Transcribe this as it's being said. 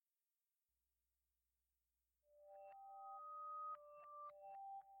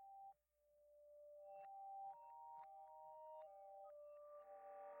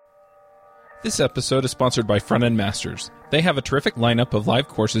This episode is sponsored by Front End Masters. They have a terrific lineup of live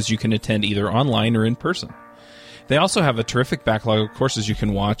courses you can attend either online or in person. They also have a terrific backlog of courses you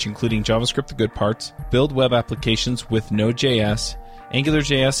can watch, including JavaScript The Good Parts, Build Web Applications with Node.js,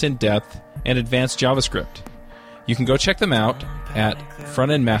 AngularJS in Depth, and Advanced JavaScript. You can go check them out at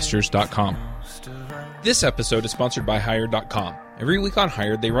frontendmasters.com. This episode is sponsored by Hired.com. Every week on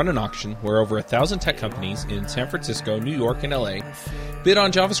Hired, they run an auction where over 1,000 tech companies in San Francisco, New York, and LA bid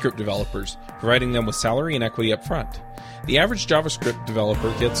on JavaScript developers, providing them with salary and equity up front. The average JavaScript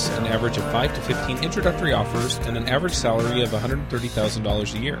developer gets an average of 5 to 15 introductory offers and an average salary of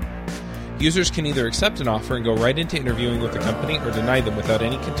 $130,000 a year. Users can either accept an offer and go right into interviewing with the company or deny them without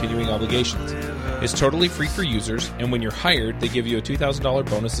any continuing obligations. It's totally free for users, and when you're hired, they give you a $2,000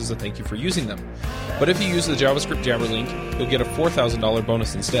 bonus as a thank you for using them. But if you use the JavaScript Jabber link, you'll get a $4,000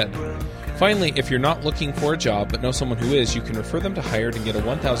 bonus instead. Finally, if you're not looking for a job but know someone who is, you can refer them to Hired and get a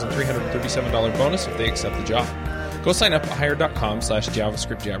 $1,337 bonus if they accept the job. Go sign up at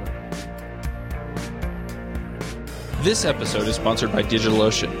hired.com/JavaScriptJabber. This episode is sponsored by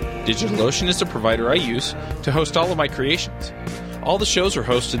DigitalOcean. DigitalOcean is the provider I use to host all of my creations. All the shows are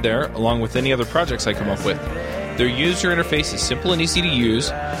hosted there, along with any other projects I come up with. Their user interface is simple and easy to use,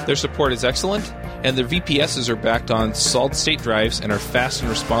 their support is excellent, and their VPSs are backed on solid-state drives and are fast and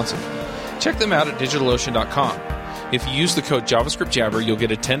responsive. Check them out at DigitalOcean.com. If you use the code JavaScriptJabber, you'll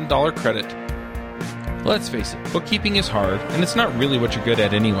get a $10 credit. Let's face it, bookkeeping is hard, and it's not really what you're good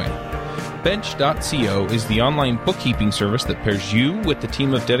at anyway. Bench.co is the online bookkeeping service that pairs you with the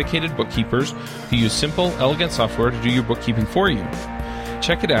team of dedicated bookkeepers who use simple, elegant software to do your bookkeeping for you.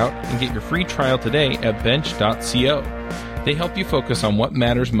 Check it out and get your free trial today at Bench.co. They help you focus on what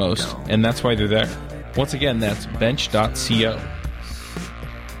matters most, and that's why they're there. Once again, that's Bench.co.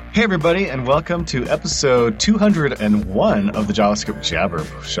 Hey everybody, and welcome to episode 201 of the JavaScript Jabber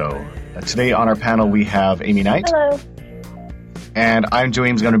Show. Today on our panel we have Amy Knight. Hello. And I'm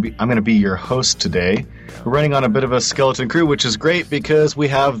James. I'm going to be your host today. We're running on a bit of a skeleton crew, which is great because we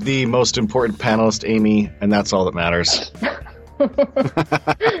have the most important panelist, Amy, and that's all that matters.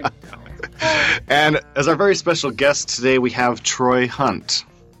 And as our very special guest today, we have Troy Hunt.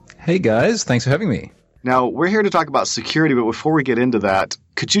 Hey guys, thanks for having me. Now, we're here to talk about security, but before we get into that,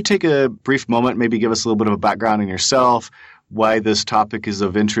 could you take a brief moment, maybe give us a little bit of a background on yourself, why this topic is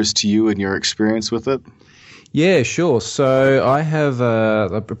of interest to you and your experience with it? Yeah, sure. So I have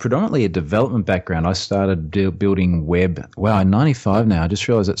predominantly a development background. I started building web. Wow, I'm 95 now. I just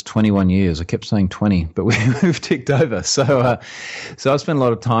realized that's 21 years. I kept saying 20, but we've ticked over. So I've spent a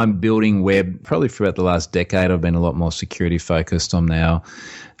lot of time building web. Probably throughout the last decade, I've been a lot more security focused. I'm now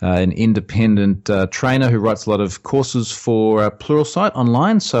an independent trainer who writes a lot of courses for Pluralsight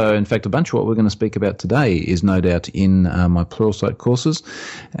online. So, in fact, a bunch of what we're going to speak about today is no doubt in my Pluralsight courses.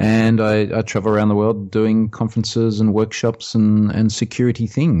 And I travel around the world doing conferences and workshops and security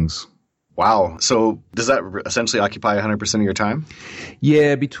things. Wow. So does that essentially occupy 100% of your time?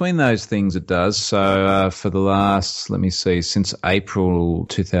 Yeah, between those things it does. So for the last, since April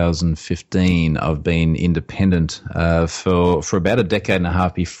 2015, I've been independent. For about a decade and a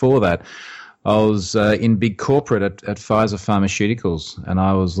half before that, I was in big corporate at Pfizer Pharmaceuticals, and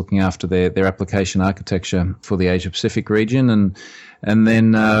I was looking after their application architecture for the Asia Pacific region, and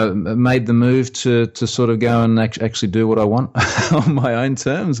then made the move to sort of go and actually do what I want on my own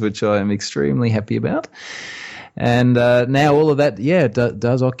terms, which I am extremely happy about. And now all of that,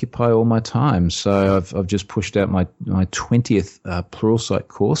 does occupy all my time. So I've just pushed out my 20th Pluralsight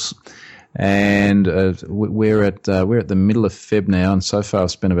course. And we're at the middle of Feb now, and so far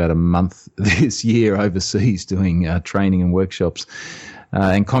I've spent about a month this year overseas doing training and workshops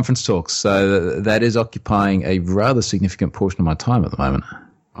and conference talks. So that is occupying a rather significant portion of my time at the moment.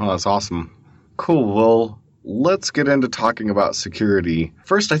 Oh, that's awesome. Cool. Well, let's get into talking about security.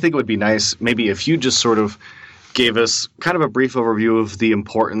 First, I think it would be nice maybe if you just sort of gave us kind of a brief overview of the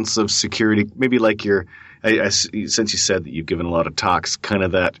importance of security, maybe like since you said that you've given a lot of talks, kind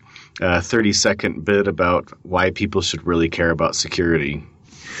of that 30-second bit about why people should really care about security.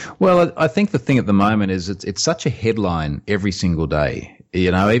 Well, I think the thing at the moment is it's such a headline every single day. You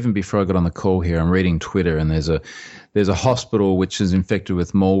know, even before I got on the call here, I'm reading Twitter, and there's a hospital which is infected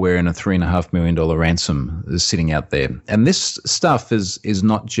with malware and a $3.5 million ransom is sitting out there. And this stuff is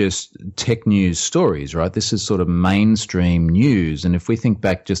not just tech news stories, right? This is sort of mainstream news. And if we think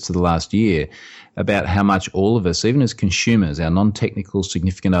back just to the last year, about how much all of us, even as consumers, our non-technical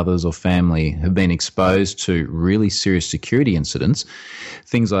significant others or family, have been exposed to really serious security incidents.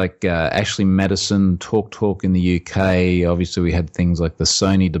 Things like Ashley Madison, TalkTalk in the UK. Obviously, we had things like the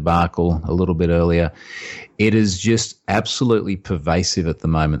Sony debacle a little bit earlier. It is just absolutely pervasive at the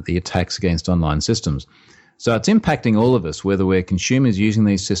moment, the attacks against online systems. So it's impacting all of us, whether we're consumers using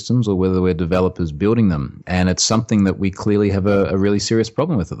these systems or whether we're developers building them. And it's something that we clearly have a really serious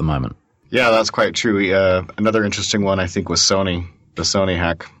problem with at the moment. Yeah, that's quite true. Another interesting one, I think, was Sony, the Sony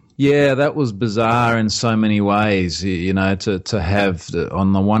hack. Yeah, that was bizarre in so many ways, you know, to have,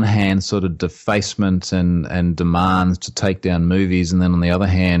 on the one hand, sort of defacement and demands to take down movies, and then on the other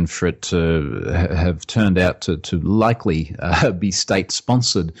hand, for it to have turned out to likely be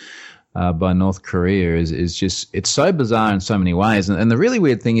state-sponsored by North Korea is just, it's so bizarre in so many ways. And the really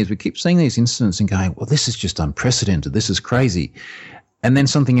weird thing is we keep seeing these incidents and going, well, this is just unprecedented. This is crazy. And then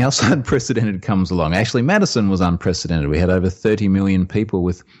something else unprecedented comes along. Ashley Madison was unprecedented. We had over 30 million people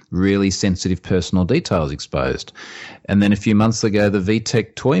with really sensitive personal details exposed. And then a few months ago, the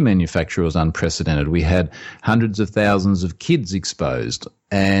VTech toy manufacturer was unprecedented. We had hundreds of thousands of kids exposed.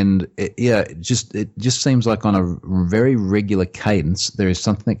 And it just seems like on a very regular cadence, there is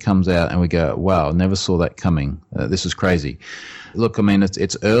something that comes out and we go, wow, never saw that coming. This is crazy. Look, I mean,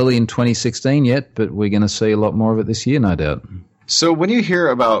 it's early in 2016 yet, but we're going to see a lot more of it this year, no doubt. So when you hear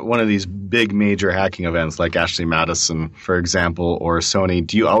about one of these big major hacking events like Ashley Madison, for example, or Sony,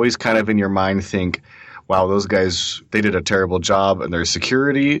 do you always kind of in your mind think, wow, those guys, they did a terrible job in their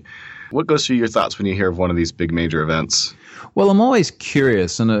security? What goes through your thoughts when you hear of one of these big major events? Well, I'm always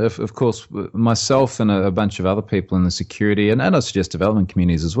curious, and of course, myself and a bunch of other people in the security and I suggest development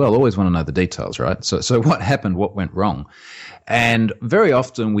communities as well always want to know the details, right? So what happened? What went wrong? And very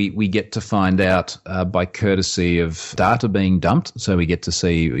often we get to find out by courtesy of data being dumped. So we get to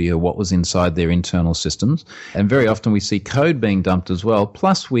see what was inside their internal systems. And very often we see code being dumped as well.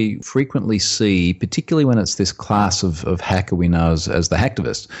 Plus we frequently see, particularly when it's this class of hacker we know as the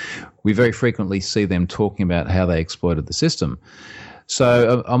hacktivist, we very frequently see them talking about how they exploited the system.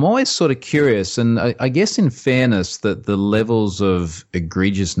 So I'm always sort of curious, and I guess in fairness that the levels of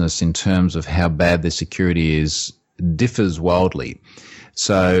egregiousness in terms of how bad their security is differs wildly.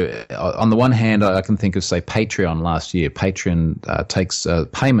 So on the one hand, I can think of, say, Patreon last year. Patreon takes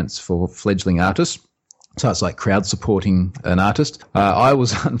payments for fledgling artists. So it's like crowd supporting an artist. I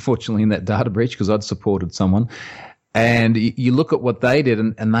was unfortunately in that data breach because I'd supported someone. And you look at what they did,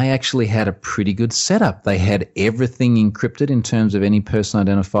 and they actually had a pretty good setup. They had everything encrypted in terms of any person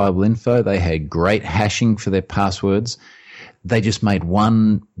identifiable info. They had great hashing for their passwords. They just made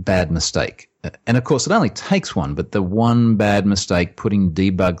one bad mistake. And of course, it only takes one, but the one bad mistake, putting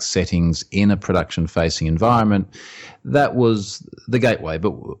debug settings in a production-facing environment, that was the gateway.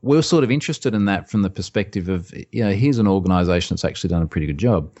 But we're sort of interested in that from the perspective of, here's an organization that's actually done a pretty good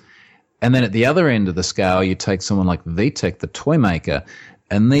job. And then at the other end of the scale, you take someone like VTech, the toy maker,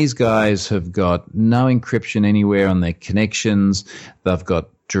 and these guys have got no encryption anywhere on their connections. They've got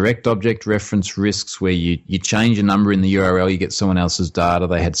direct object reference risks where you change a number in the URL, you get someone else's data.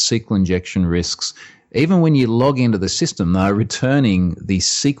 They had SQL injection risks. Even when you log into the system, they're returning the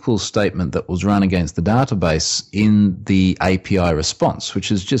SQL statement that was run against the database in the API response,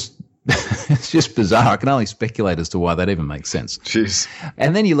 which is just it's just bizarre. I can only speculate as to why that even makes sense. Jeez.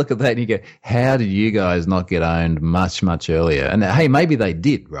 And then you look at that and you go, how did you guys not get owned much, much earlier? And hey, maybe they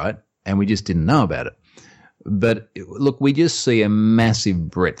did, right? And we just didn't know about it. But look, we just see a massive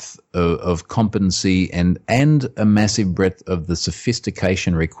breadth of competency and a massive breadth of the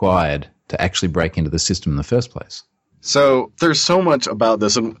sophistication required to actually break into the system in the first place. So there's so much about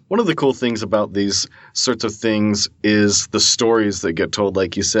this. And one of the cool things about these sorts of things is the stories that get told,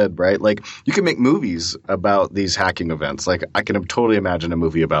 like you said, right? Like you can make movies about these hacking events. Like I can totally imagine a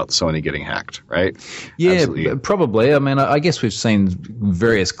movie about Sony getting hacked, right? Yeah, Absolutely. Probably. I mean, I guess we've seen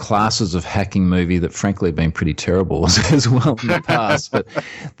various classes of hacking movie that frankly have been pretty terrible as well in the past. But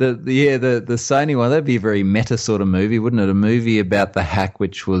the Sony one, that'd be a very meta sort of movie, wouldn't it? A movie about the hack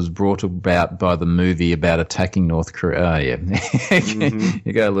which was brought about by the movie about attacking North Korea. Oh, yeah.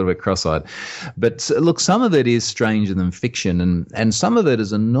 You go a little bit cross-eyed. But look, some of it is stranger than fiction, and some of it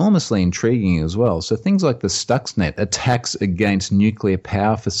is enormously intriguing as well. So things like the Stuxnet attacks against nuclear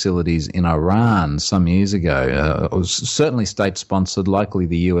power facilities in Iran some years ago. It was certainly state-sponsored, likely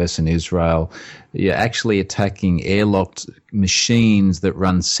the US and Israel. You're actually attacking airlocked machines that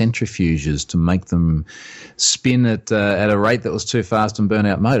run centrifuges to make them spin at a rate that was too fast and burn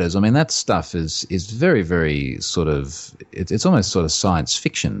out motors. I mean, that stuff is very, very sort of it's almost sort of science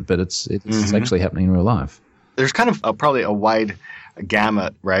fiction, but it's actually happening in real life. There's kind of probably a wide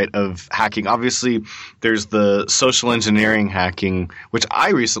gamut, right, of hacking. Obviously, there's the social engineering hacking, which I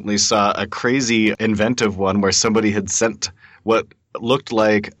recently saw a crazy inventive one where somebody had sent what looked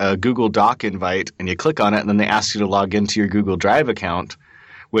like a Google Doc invite, and you click on it, and then they ask you to log into your Google Drive account,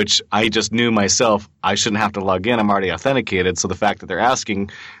 which I just knew myself I shouldn't have to log in. I'm already authenticated. So the fact that they're asking,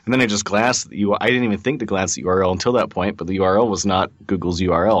 and then I just glanced at I didn't even think to glance at the URL until that point, but the URL was not Google's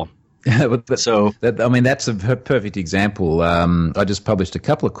URL. That's a perfect example. I just published a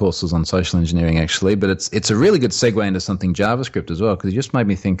couple of courses on social engineering, actually, but it's a really good segue into something JavaScript as well, because it just made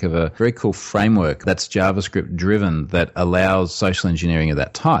me think of a very cool framework that's JavaScript driven that allows social engineering of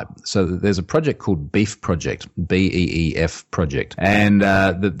that type. So there's a project called Beef Project, BEEF project, and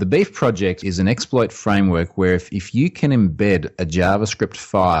the Beef project is an exploit framework where if you can embed a JavaScript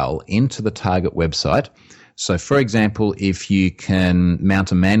file into the target website. So, for example, if you can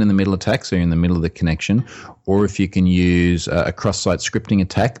mount a man-in-the-middle attack, so you're in the middle of the connection, or if you can use a cross-site scripting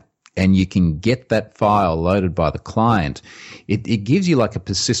attack and you can get that file loaded by the client, it gives you like a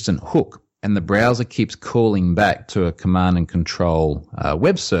persistent hook, and the browser keeps calling back to a command and control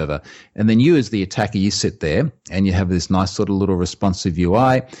web server. And then you as the attacker, you sit there and you have this nice sort of little responsive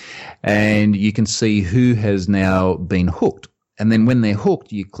UI, and you can see who has now been hooked. And then when they're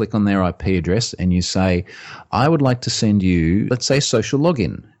hooked, you click on their IP address and you say, I would like to send you, let's say, social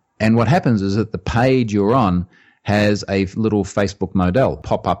login. And what happens is that the page you're on has a little Facebook modal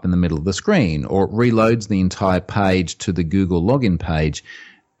pop up in the middle of the screen, or it reloads the entire page to the Google login page.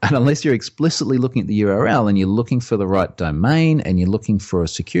 And unless you're explicitly looking at the URL and you're looking for the right domain and you're looking for a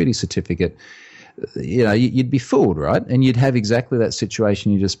security certificate, you'd be fooled, right? And you'd have exactly that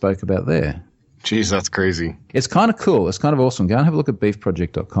situation you just spoke about there. Jeez, that's crazy. It's kind of cool. It's kind of awesome. Go and have a look at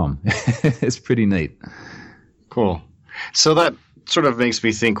beefproject.com. It's pretty neat. Cool. So that sort of makes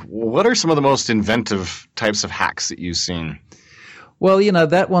me think, what are some of the most inventive types of hacks that you've seen? Well,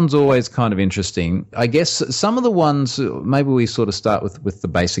 that one's always kind of interesting. I guess some of the ones, maybe we sort of start with the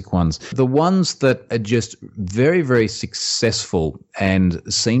basic ones. The ones that are just very, very successful and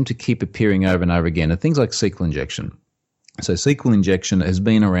seem to keep appearing over and over again are things like SQL injection. So SQL injection has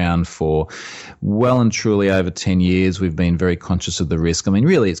been around for well and truly over 10 years. We've been very conscious of the risk. I mean,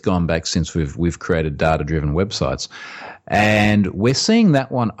 really, it's gone back since we've created data-driven websites. And we're seeing that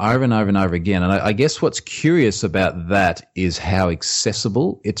one over and over and over again. And I guess what's curious about that is how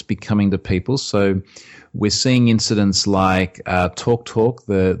accessible it's becoming to people. So we're seeing incidents like TalkTalk,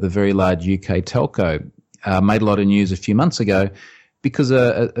 the very large UK telco, made a lot of news a few months ago because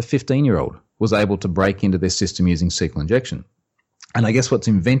a 15-year-old was able to break into their system using SQL injection. And I guess what's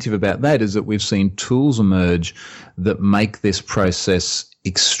inventive about that is that we've seen tools emerge that make this process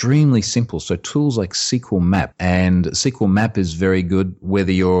extremely simple. So tools like SQL Map, and SQL Map is very good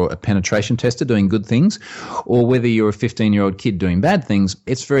whether you're a penetration tester doing good things or whether you're a 15-year-old kid doing bad things.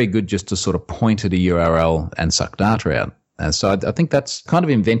 It's very good just to sort of point at a URL and suck data out. So I think that's kind of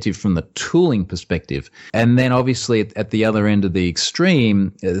inventive from the tooling perspective. And then obviously at the other end of the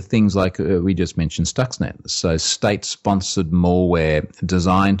extreme, things like we just mentioned Stuxnet. So state-sponsored malware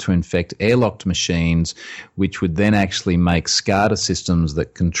designed to infect airlocked machines, which would then actually make SCADA systems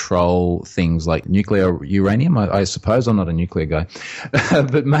that control things like nuclear uranium. I suppose I'm not a nuclear guy,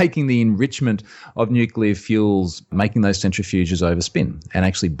 but making the enrichment of nuclear fuels, making those centrifuges overspin and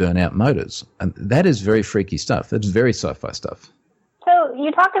actually burn out motors. And that is very freaky stuff. That's very sci-fi stuff. So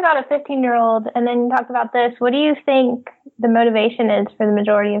you talked about a 15-year-old and then you talked about this. What do you think the motivation is for the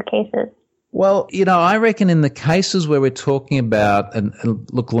majority of cases? Well, I reckon in the cases where we're talking about, and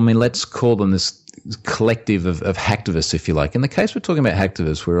look, let's call them this collective of hacktivists, if you like. In the case we're talking about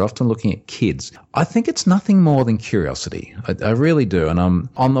hacktivists, we're often looking at kids. I think it's nothing more than curiosity. I really do. And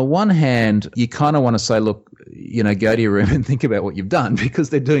on the one hand, you kind of want to say, look, go to your room and think about what you've done because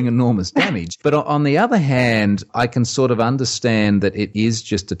they're doing enormous damage. But on the other hand, I can sort of understand that it is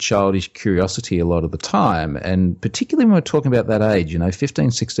just a childish curiosity a lot of the time. And particularly when we're talking about that age,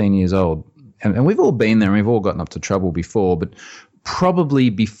 15, 16 years old. And we've all been there and we've all gotten up to trouble before, but probably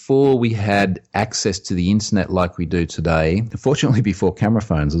before we had access to the internet like we do today, fortunately before camera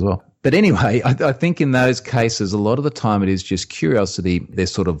phones as well. But anyway, I think in those cases, a lot of the time it is just curiosity. They're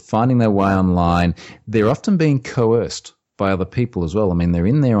sort of finding their way online. They're often being coerced by other people as well. I mean, they're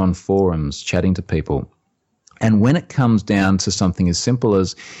in there on forums chatting to people. And when it comes down to something as simple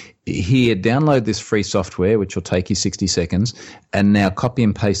as, here, download this free software, which will take you 60 seconds, and now copy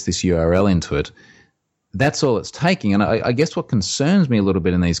and paste this URL into it, that's all it's taking. And I guess what concerns me a little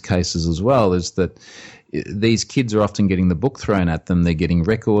bit in these cases as well is that, these kids are often getting the book thrown at them. They're getting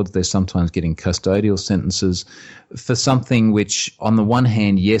records. They're sometimes getting custodial sentences for something which, on the one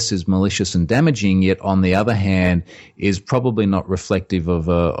hand, yes, is malicious and damaging, yet on the other hand, is probably not reflective of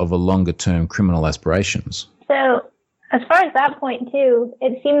a longer-term criminal aspirations. So, as far as that point, too,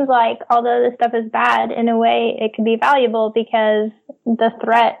 it seems like although this stuff is bad, in a way it can be valuable because the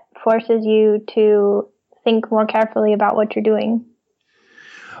threat forces you to think more carefully about what you're doing.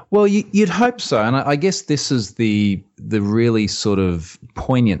 Well, you'd hope so, and I guess this is the really sort of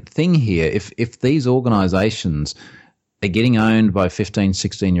poignant thing here. If these organisations are getting owned by 15,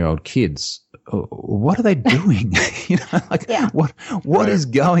 16-year-old kids, what are they doing? What is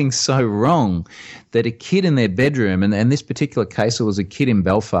going so wrong that a kid in their bedroom, and this particular case, it was a kid in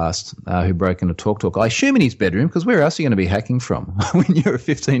Belfast who broke into TalkTalk. I assume in his bedroom, because where else are you going to be hacking from when you're a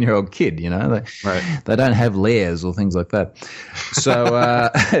 15-year-old kid? They don't have layers or things like that. So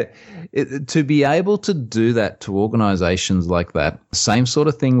to be able to do that to organisations like that, same sort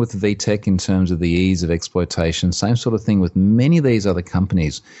of thing with VTech in terms of the ease of exploitation, same sort of thing with many of these other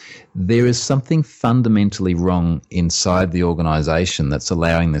companies. There is something fundamentally wrong inside the organisation that's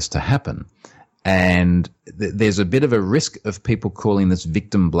allowing this to happen. And there's a bit of a risk of people calling this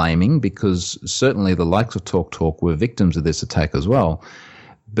victim blaming, because certainly the likes of TalkTalk were victims of this attack as well.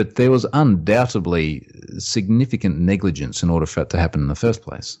 But there was undoubtedly significant negligence in order for it to happen in the first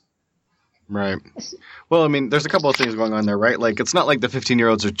place. Right. Well, I mean, there's a couple of things going on there, right? Like, it's not like the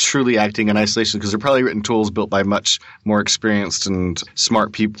 15-year-olds are truly acting in isolation, because they're probably written tools built by much more experienced and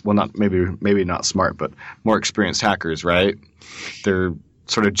smart people. Well, not maybe not smart, but more experienced hackers, right? They're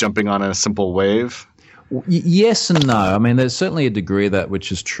sort of jumping on a simple wave. Yes and no. I mean, there's certainly a degree of that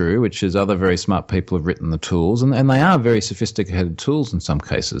which is true, which is other very smart people have written the tools, and they are very sophisticated tools in some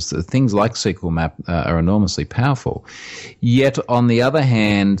cases. Things like SQL Map are enormously powerful. Yet, on the other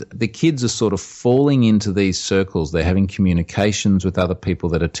hand, the kids are sort of falling into these circles. They're having communications with other people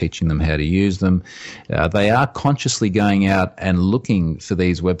that are teaching them how to use them. They are consciously going out and looking for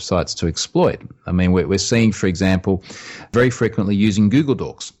these websites to exploit. I mean, we're seeing, for example, very frequently using Google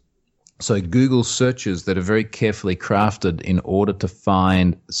Docs. So Google searches that are very carefully crafted in order to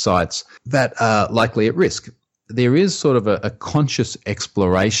find sites that are likely at risk. There is sort of a conscious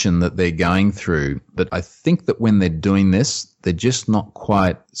exploration that they're going through, but I think that when they're doing this, they're just not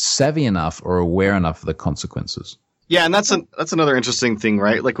quite savvy enough or aware enough of the consequences. Yeah, and that's another interesting thing,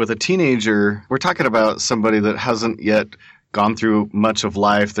 right? Like with a teenager, we're talking about somebody that hasn't yet gone through much of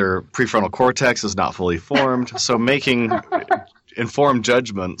life. Their prefrontal cortex is not fully formed, so making informed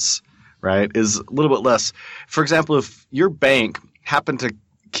judgments, right, is a little bit less. For example, if your bank happened to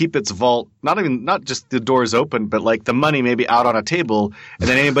keep its vault, not just the doors open, but like the money maybe out on a table, and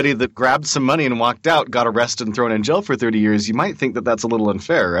then anybody that grabbed some money and walked out got arrested and thrown in jail for 30 years, you might think that that's a little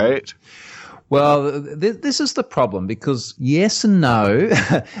unfair, right? Well, this is the problem, because yes and no.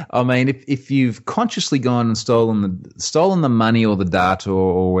 I mean, if you've consciously gone and stolen the money or the data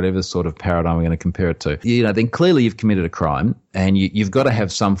or whatever sort of paradigm we're going to compare it to, then clearly you've committed a crime, and you've got to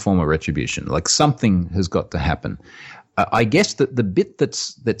have some form of retribution. Like, something has got to happen. I guess that the bit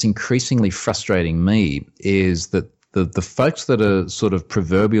that's increasingly frustrating me is that the folks that are sort of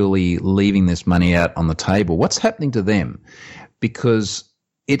proverbially leaving this money out on the table, what's happening to them? Because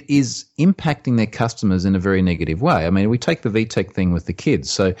it is impacting their customers in a very negative way. I mean, we take the VTech thing with the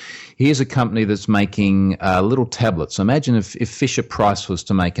kids. So here's a company that's making little tablets. So imagine if Fisher-Price was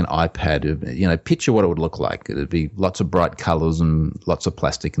to make an iPad, picture what it would look like. It would be lots of bright colors and lots of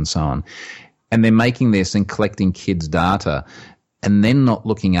plastic and so on. And they're making this and collecting kids' data and then not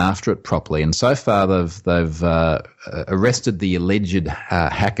looking after it properly. And so far they've arrested the alleged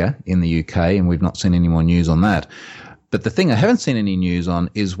hacker in the UK, and we've not seen any more news on that. But the thing I haven't seen any news on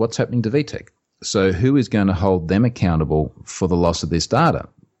is what's happening to VTech. So who is going to hold them accountable for the loss of this data?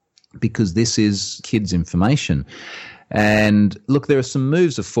 Because this is kids' information. And look, there are some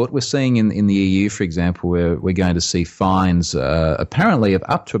moves afoot. We're seeing in the EU, for example, where we're going to see fines apparently of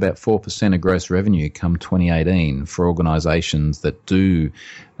up to about 4% of gross revenue come 2018 for organisations that do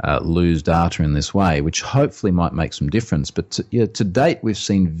lose data in this way, which hopefully might make some difference. But to date, we've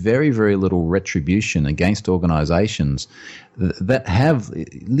seen very, very little retribution against organisations that have,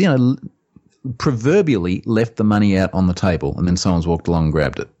 proverbially left the money out on the table, and then someone's walked along and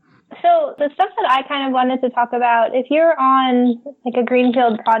grabbed it. So the stuff that I kind of wanted to talk about, if you're on like a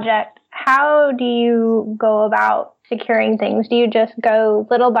greenfield project, how do you go about securing things? Do you just go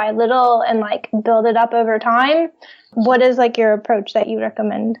little by little and like build it up over time? What is like your approach that you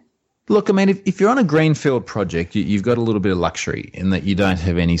recommend? Look, I mean, if you're on a greenfield project, you've got a little bit of luxury in that you don't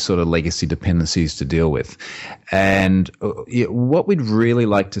have any sort of legacy dependencies to deal with. And what we'd really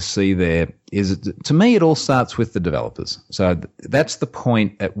like to see there is, to me, it all starts with the developers. So that's the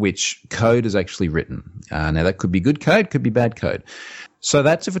point at which code is actually written. Now, that could be good code, could be bad code. So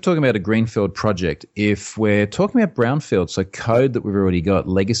that's if we're talking about a greenfield project. If we're talking about brownfield, so code that we've already got,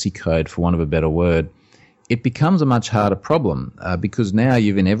 legacy code, for want of a better word, it becomes a much harder problem because now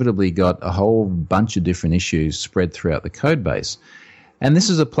you've inevitably got a whole bunch of different issues spread throughout the code base. And this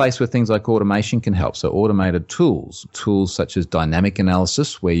is a place where things like automation can help. So automated tools such as dynamic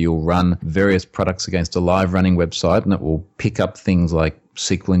analysis, where you'll run various products against a live running website and it will pick up things like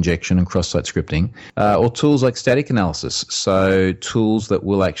SQL injection and cross-site scripting, or tools like static analysis. So tools that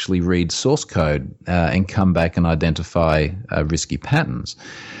will actually read source code and come back and identify risky patterns.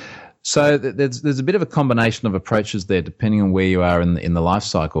 So there's a bit of a combination of approaches there depending on where you are in the life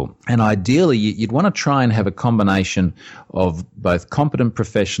cycle. And ideally, you'd want to try and have a combination of both competent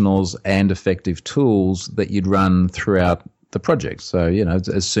professionals and effective tools that you'd run throughout the project. So,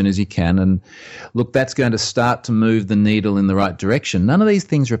 as soon as you can. And look, that's going to start to move the needle in the right direction. None of these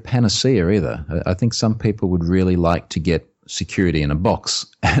things are a panacea either. I think some people would really like to get security in a box.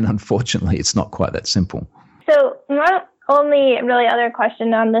 And unfortunately, it's not quite that simple. So my only really other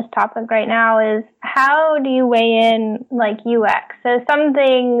question on this topic right now is, how do you weigh in like UX? So some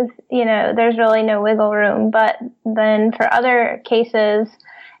things, there's really no wiggle room, but then for other cases,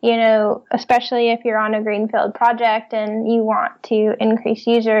 especially if you're on a greenfield project and you want to increase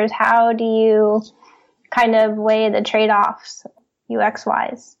users, how do you kind of weigh the trade-offs UX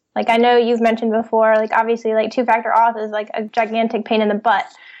wise? Like, I know you've mentioned before, like obviously like two-factor auth is like a gigantic pain in the butt,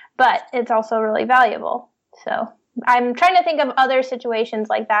 but it's also really valuable. So I'm trying to think of other situations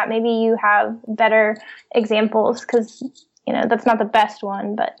like that. Maybe you have better examples because, that's not the best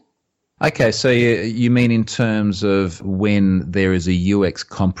one, but. Okay, so you mean in terms of when there is a UX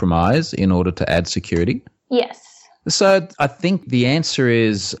compromise in order to add security? Yes. So I think the answer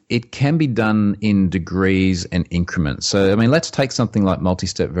is it can be done in degrees and increments. So, let's take something like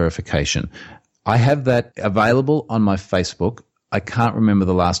multi-step verification. I have that available on my Facebook. I can't remember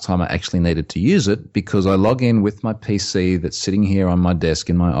the last time I actually needed to use it because I log in with my PC that's sitting here on my desk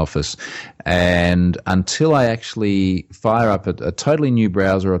in my office, and until I actually fire up a totally new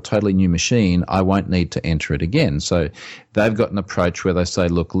browser or a totally new machine, I won't need to enter it again. So they've got an approach where they say,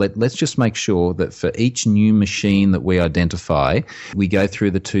 look, let's just make sure that for each new machine that we identify, we go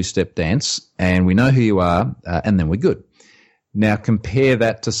through the two-step dance and we know who you are, and then we're good. Now, compare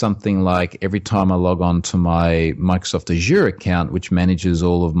that to something like every time I log on to my Microsoft Azure account, which manages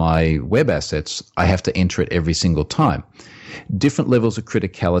all of my web assets, I have to enter it every single time. Different levels of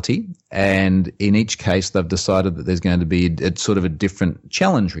criticality, and in each case, they've decided that there's going to be a sort of a different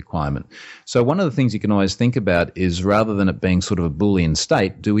challenge requirement. So one of the things you can always think about is, rather than it being sort of a Boolean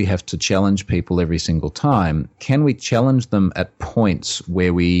state, do we have to challenge people every single time? Can we challenge them at points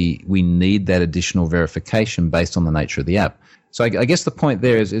where we need that additional verification based on the nature of the app? So I guess the point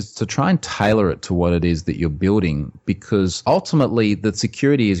there is to try and tailor it to what it is that you're building, because ultimately the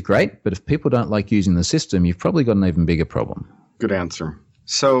security is great, but if people don't like using the system, you've probably got an even bigger problem. Good answer.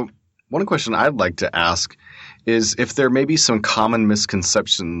 So one question I'd like to ask is if there may be some common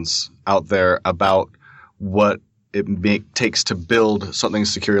misconceptions out there about what it takes to build something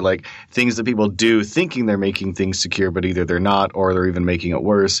secure, like things that people do thinking they're making things secure, but either they're not or they're even making it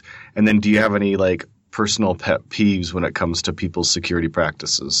worse. And then do you have any personal pet peeves when it comes to people's security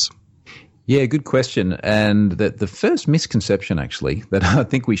practices? Yeah, good question. And the first misconception, actually, that I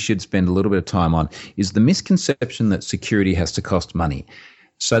think we should spend a little bit of time on is the misconception that security has to cost money.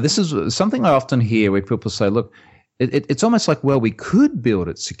 So this is something I often hear where people say, look, it's almost like, well, we could build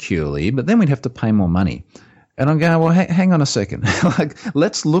it securely, but then we'd have to pay more money. And I'm going, well, hang on a second.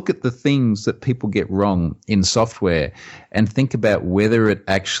 Let's look at the things that people get wrong in software and think about whether it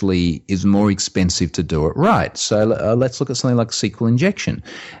actually is more expensive to do it right. So let's look at something like SQL injection.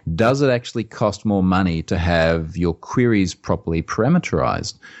 Does it actually cost more money to have your queries properly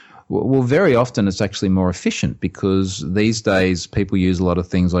parameterized? Well, very often it's actually more efficient because these days people use a lot of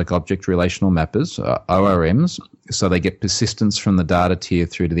things like object relational mappers, ORMs, so they get persistence from the data tier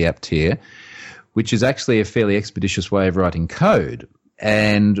through to the app tier, which is actually a fairly expeditious way of writing code.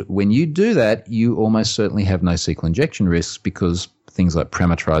 And when you do that, you almost certainly have no SQL injection risks because things like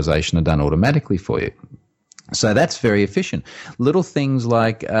parameterization are done automatically for you. So that's very efficient. Little things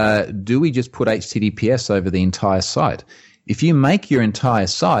like, do we just put HTTPS over the entire site? If you make your entire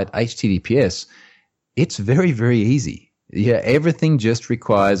site HTTPS, it's very, very easy. Yeah, everything just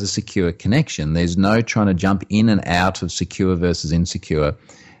requires a secure connection. There's no trying to jump in and out of secure versus insecure.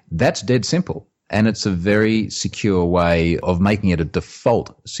 That's dead simple. And it's a very secure way of making it a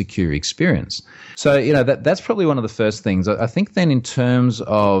default secure experience. So, that's probably one of the first things. I think then in terms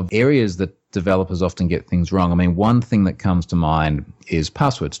of areas that developers often get things wrong, I mean, one thing that comes to mind is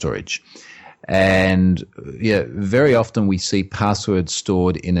password storage. And very often we see passwords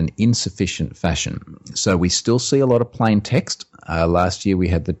stored in an insufficient fashion. So we still see a lot of plain text. Last year we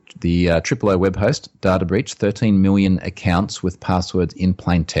had the AAA web host data breach, 13 million accounts with passwords in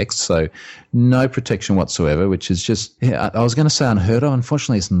plain text. So no protection whatsoever, which is just, I was going to say unheard of.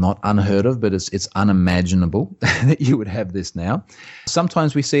 Unfortunately, it's not unheard of, but it's unimaginable that you would have this now.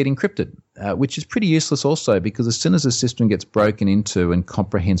 Sometimes we see it encrypted, which is pretty useless also, because as soon as the system gets broken into and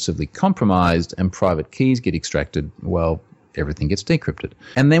comprehensively compromised and private keys get extracted, well, everything gets decrypted.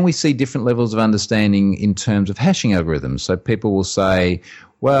 And then we see different levels of understanding in terms of hashing algorithms. So people will say,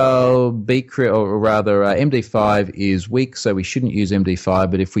 well, MD5 is weak, so we shouldn't use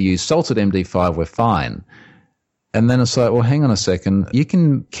MD5, but if we use salted MD5, we're fine. And then it's like, well, hang on a second. You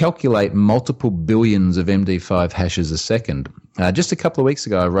can calculate multiple billions of MD5 hashes a second. Just a couple of weeks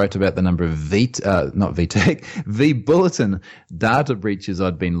ago, I wrote about the number of V-bulletin data breaches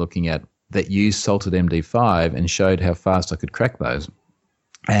I'd been looking at that used salted MD5 and showed how fast I could crack those.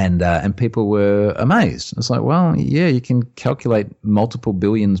 And people were amazed. It's like, well, yeah, you can calculate multiple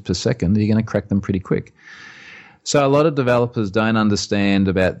billions per second. You're going to crack them pretty quick. So a lot of developers don't understand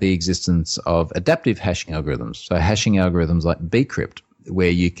about the existence of adaptive hashing algorithms. So hashing algorithms like bcrypt,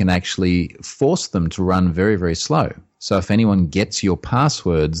 where you can actually force them to run very, very slow. So if anyone gets your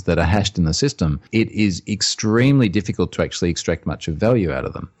passwords that are hashed in the system, it is extremely difficult to actually extract much of value out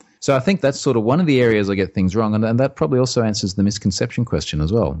of them. So I think that's sort of one of the areas I get things wrong, and that probably also answers the misconception question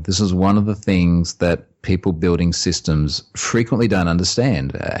as well. This is one of the things that people building systems frequently don't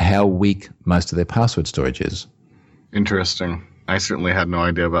understand, how weak most of their password storage is. Interesting. I certainly had no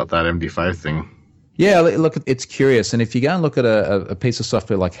idea about that MD5 thing. Yeah, look, it's curious. And if you go and look at a piece of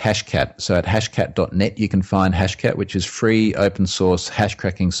software like Hashcat, so at hashcat.net you can find Hashcat, which is free, open source hash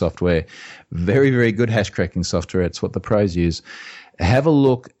cracking software. Very, very good hash cracking software. It's what the pros use. Have a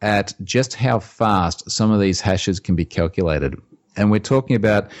look at just how fast some of these hashes can be calculated. And we're talking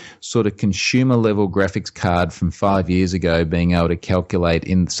about sort of consumer level graphics card from 5 years ago being able to calculate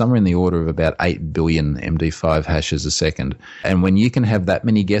in somewhere in the order of about 8 billion MD5 hashes a second. And when you can have that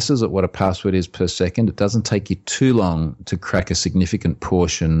many guesses at what a password is per second, it doesn't take you too long to crack a significant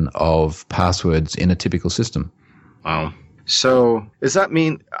portion of passwords in a typical system. Wow. So does that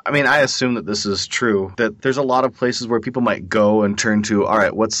mean, I assume that this is true, that there's a lot of places where people might go and turn to, all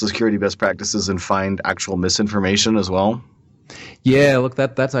right, what's the security best practices, and find actual misinformation as well? Yeah, look,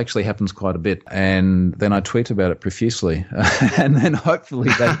 that actually happens quite a bit. And then I tweet about it profusely. And then hopefully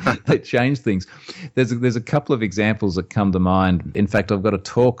they change things. There's a couple of examples that come to mind. In fact, I've got a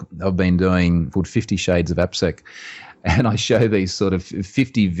talk I've been doing called 50 Shades of AppSec. And I show these sort of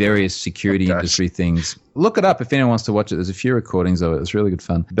 50 various security industry things. Look it up if anyone wants to watch it. There's a few recordings of it. It's really good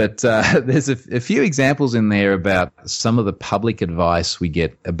fun. But there's a few examples in there about some of the public advice we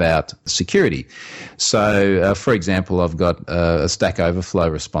get about security. So, for example, I've got a Stack Overflow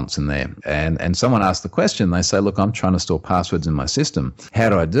response in there. And someone asked the question. They say, look, I'm trying to store passwords in my system. How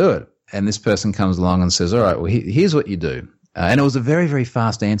do I do it? And this person comes along and says, all right, well, here's what you do. And it was a very, very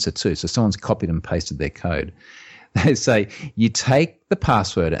fast answer too. So someone's copied and pasted their code. They say you take the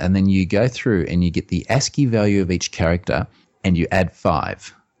password and then you go through and you get the ASCII value of each character and you add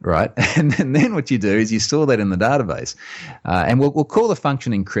 5, right? And then what you do is you store that in the database. And we'll call the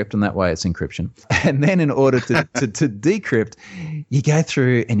function encrypt, and that way it's encryption. And then in order to decrypt, you go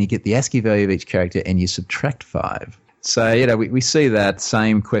through and you get the ASCII value of each character and you subtract 5. So, we see that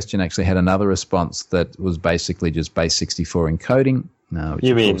same question actually had another response that was basically just base 64 encoding.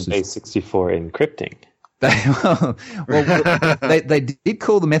 You mean base 64 encrypting? They did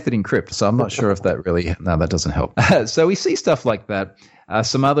call the method encrypt, so I'm not sure if that really... No, that doesn't help. So we see stuff like that.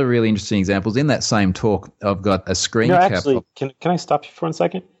 Some other really interesting examples. In that same talk, I've got a screen cap. Actually, can I stop you for 1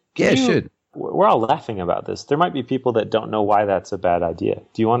 second? Sure. We're all laughing about this. There might be people that don't know why that's a bad idea.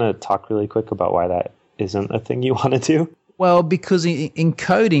 Do you want to talk really quick about why that isn't a thing you want to do? Well, because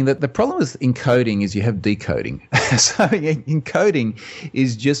encoding, the problem with encoding is you have decoding. So encoding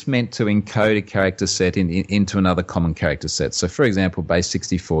is just meant to encode a character set into another common character set. So, for example, base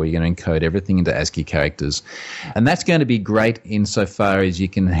 64, you're going to encode everything into ASCII characters. And that's going to be great insofar as you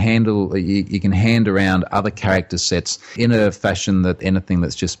can hand around other character sets in a fashion that anything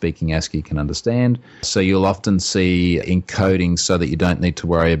that's just speaking ASCII can understand. So you'll often see encoding so that you don't need to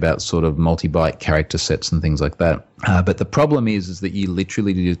worry about sort of multi-byte character sets and things like that. But the problem is that you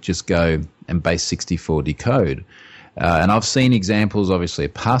literally just go and base 64 decode. And I've seen examples, obviously,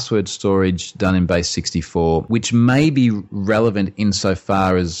 of password storage done in base 64, which may be relevant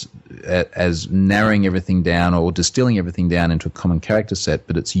insofar as narrowing everything down or distilling everything down into a common character set,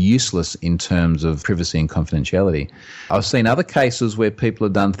 but it's useless in terms of privacy and confidentiality. I've seen other cases where people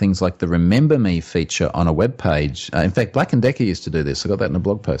have done things like the Remember Me feature on a web page. In fact, Black & Decker used to do this. I got that in a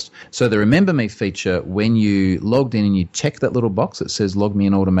blog post. So the Remember Me feature, when you logged in and you check that little box that says log me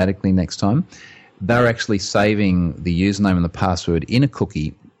in automatically next time, they're actually saving the username and the password in a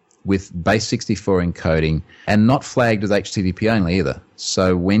cookie with base 64 encoding and not flagged as HTTP only either.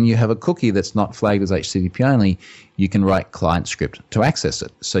 So when you have a cookie that's not flagged as HTTP only, you can write client script to access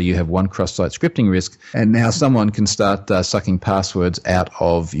it. So you have one cross-site scripting risk, and now someone can start sucking passwords out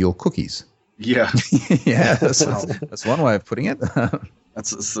of your cookies. Yeah. Yeah, that's one way of putting it.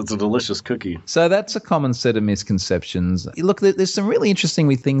 It's a delicious cookie. So that's a common set of misconceptions. Look, there's some really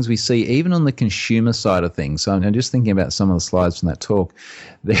interesting things we see even on the consumer side of things. So I'm just thinking about some of the slides from that talk.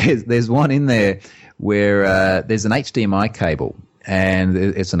 There's one in there where there's an HDMI cable, and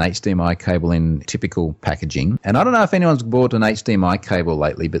it's an HDMI cable in typical packaging. And I don't know if anyone's bought an HDMI cable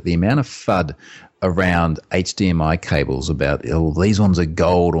lately, but the amount of FUD around HDMI cables about, these ones are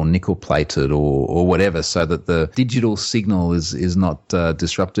gold or nickel plated or whatever, so that the digital signal is not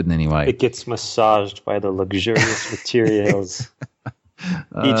disrupted in any way. It gets massaged by the luxurious materials.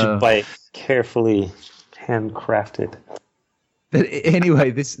 Each bite carefully handcrafted. But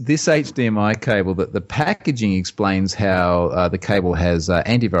anyway, this HDMI cable, the packaging explains how the cable has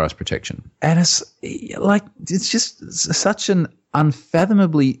antivirus protection. And it's just such an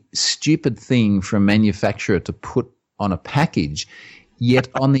unfathomably stupid thing for a manufacturer to put on a package. Yet,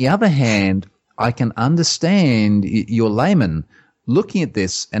 on the other hand, I can understand your layman looking at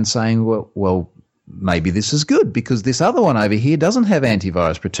this and saying, well, maybe this is good because this other one over here doesn't have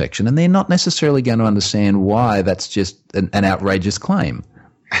antivirus protection, and they're not necessarily going to understand why that's just an outrageous claim.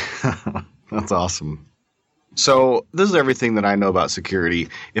 That's awesome. So this is everything that I know about security.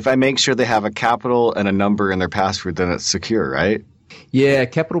 If I make sure they have a capital and a number in their password, then it's secure, right? Yeah,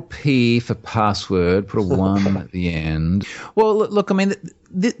 capital P for password, put a 1 at the end. Well, look, I mean,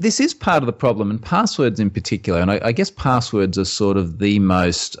 this is part of the problem, and passwords in particular, and I guess passwords are sort of the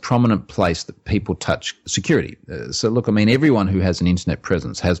most prominent place that people touch security. So, look, I mean, everyone who has an internet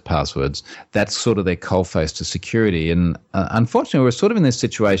presence has passwords. That's sort of their coalface to security. And unfortunately, we're sort of in this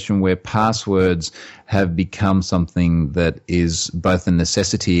situation where passwords have become something that is both a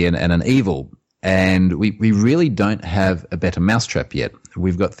necessity and an evil. And we really don't have a better mousetrap yet.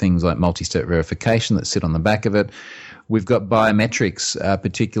 We've got things like multi-step verification that sit on the back of it. We've got biometrics,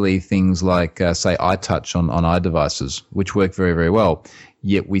 particularly things like, say, iTouch on iDevices, which work very, very well.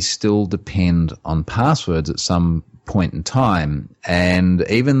 Yet we still depend on passwords at some point in time. And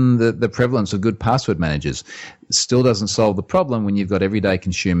even the prevalence of good password managers still doesn't solve the problem when you've got everyday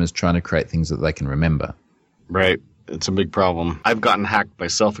consumers trying to create things that they can remember. Right. It's a big problem. I've gotten hacked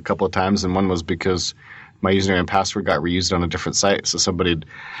myself a couple of times, and one was because my username and password got reused on a different site. So somebody had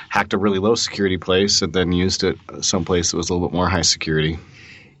hacked a really low security place and then used it someplace that was a little bit more high security.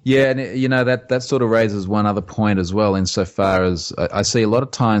 Yeah, and you know, that sort of raises one other point as well, insofar as I see a lot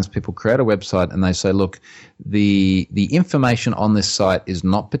of times people create a website and they say, look, the information on this site is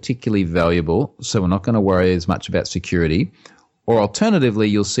not particularly valuable, so we're not going to worry as much about security. Or alternatively,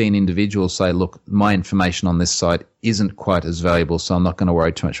 you'll see an individual say, look, my information on this site isn't quite as valuable, so I'm not going to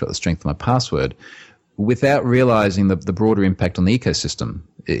worry too much about the strength of my password, without realizing the broader impact on the ecosystem.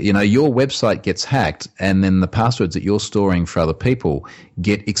 You know, your website gets hacked, and then the passwords that you're storing for other people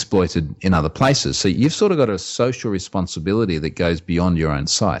get exploited in other places. So you've sort of got a social responsibility that goes beyond your own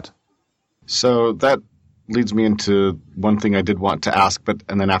site. So that leads me into one thing I did want to ask,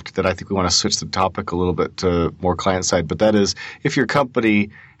 and then after that, I think we want to switch the topic a little bit to more client side. But that is, if your company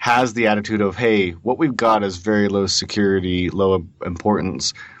has the attitude of, hey, what we've got is very low security, low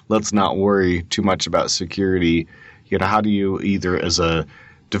importance, let's not worry too much about security. You know, how do you either as a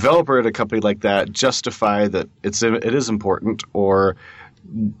developer at a company like that justify that it is important, or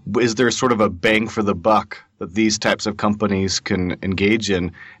is there sort of a bang for the buck that these types of companies can engage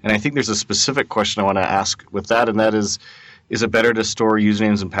in? And I think there's a specific question I want to ask with that, and that is it better to store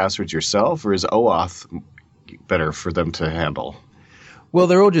usernames and passwords yourself, or is OAuth better for them to handle? Well,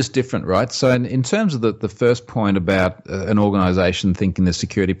 they're all just different, right? So in terms of the first point about an organization thinking the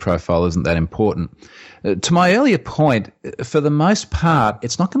security profile isn't that important, to my earlier point, for the most part,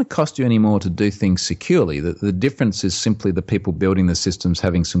 it's not going to cost you any more to do things securely. The difference is simply the people building the systems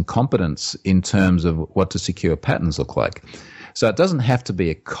having some competence in terms of what to secure patterns look like. So it doesn't have to be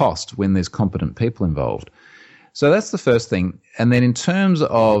a cost when there's competent people involved. So that's the first thing. And then in terms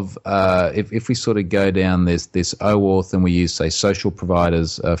of if we sort of go down this OAuth and we use, say, social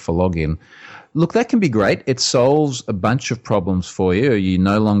providers for login, look, that can be great. It solves a bunch of problems for you. You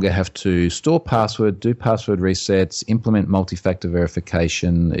no longer have to store password, do password resets, implement multi-factor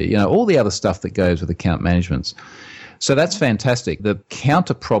verification, all the other stuff that goes with account management. So that's fantastic. The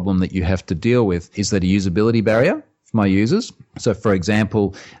counter problem that you have to deal with is that a usability barrier for my users. So, for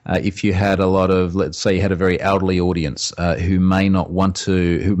example, if you had let's say you had a very elderly audience who may not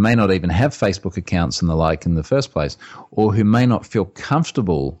even have Facebook accounts and the like in the first place, or who may not feel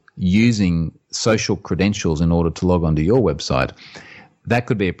comfortable using social credentials in order to log onto your website, that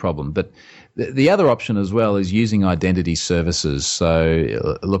could be a problem. But the other option as well is using identity services.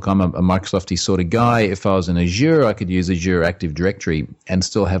 So, look, I'm a Microsofty sort of guy. If I was in Azure, I could use Azure Active Directory and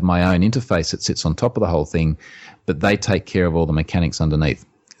still have my own interface that sits on top of the whole thing, but they take care of all the mechanics underneath.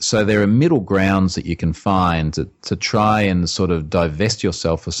 So there are middle grounds that you can find to try and sort of divest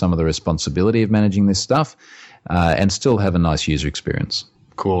yourself of some of the responsibility of managing this stuff and still have a nice user experience.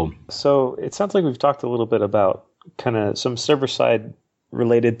 Cool. So it sounds like we've talked a little bit about kind of some server-side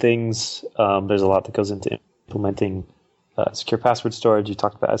related things. There's a lot that goes into implementing secure password storage. You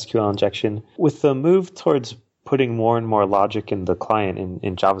talked about SQL injection. With the move towards putting more and more logic in the client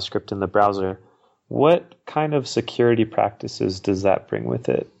in JavaScript in the browser, what kind of security practices does that bring with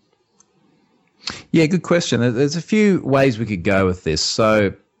it? Yeah, good question. There's a few ways we could go with this.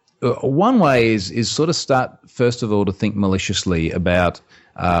 So one way is sort of start, first of all, to think maliciously about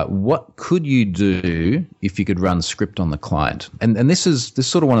what could you do if you could run script on the client? And this is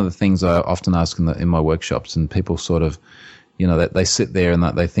sort of one of the things I often ask in my workshops, and people sort of, that they sit there and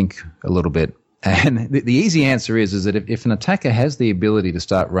they think a little bit. And the easy answer is that if an attacker has the ability to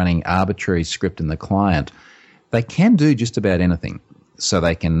start running arbitrary script in the client, they can do just about anything. So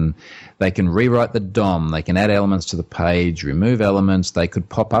they can rewrite the DOM, they can add elements to the page, remove elements, they could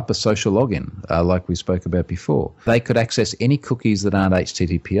pop up a social login, like we spoke about before. They could access any cookies that aren't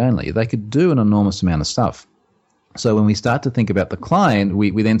HTTP only. They could do an enormous amount of stuff. So when we start to think about the client,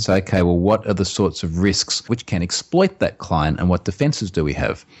 we then say, okay, well, what are the sorts of risks which can exploit that client, and what defenses do we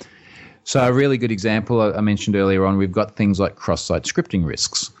have? So a really good example I mentioned earlier on, we've got things like cross-site scripting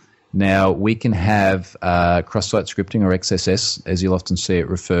risks. Now, we can have cross-site scripting, or XSS, as you'll often see it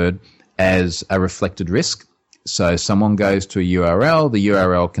referred, as a reflected risk. So someone goes to a URL, the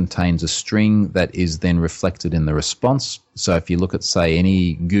URL contains a string that is then reflected in the response. So if you look at, say,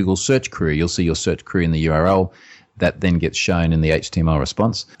 any Google search query, you'll see your search query in the URL. That then gets shown in the HTML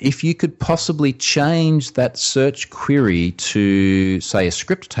response. If you could possibly change that search query to, say, a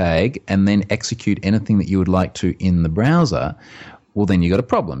script tag and then execute anything that you would like to in the browser, well, then you've got a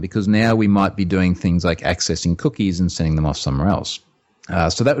problem, because now we might be doing things like accessing cookies and sending them off somewhere else.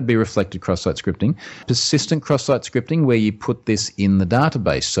 So that would be reflected cross-site scripting. Persistent cross-site scripting, where you put this in the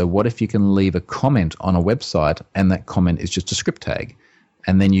database. So what if you can leave a comment on a website and that comment is just a script tag?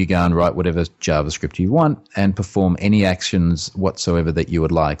 And then you go and write whatever JavaScript you want and perform any actions whatsoever that you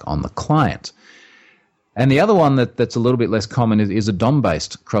would like on the client. And the other one that's a little bit less common is a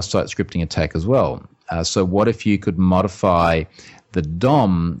DOM-based cross-site scripting attack as well. So what if you could modify the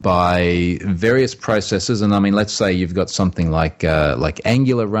DOM by various processes? And I mean, let's say you've got something like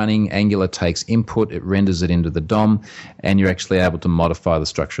Angular running. Angular takes input, it renders it into the DOM, and you're actually able to modify the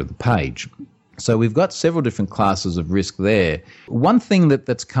structure of the page. So we've got several different classes of risk there. One thing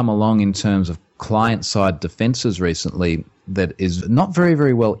that's come along in terms of client-side defenses recently that is not very,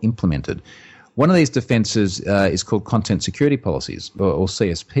 very well implemented. One of these defenses is called content security policies, or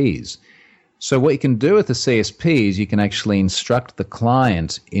CSPs. So what you can do with the CSPs, you can actually instruct the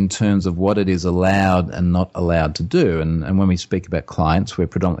client in terms of what it is allowed and not allowed to do. And when we speak about clients, we're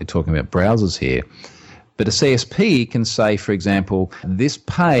predominantly talking about browsers here. But a CSP can say, for example, this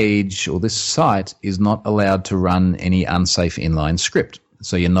page or this site is not allowed to run any unsafe inline script.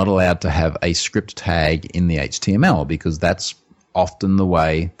 So you're not allowed to have a script tag in the HTML, because that's often the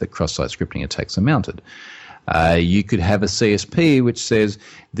way that cross-site scripting attacks are mounted. You could have a CSP which says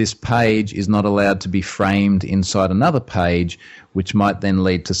this page is not allowed to be framed inside another page, which might then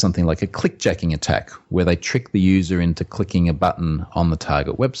lead to something like a clickjacking attack, where they trick the user into clicking a button on the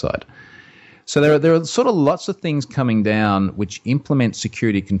target website. So there are sort of lots of things coming down which implement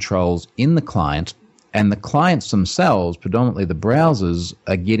security controls in the client, and the clients themselves, predominantly the browsers,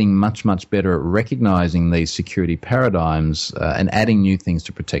 are getting much, much better at recognizing these security paradigms and adding new things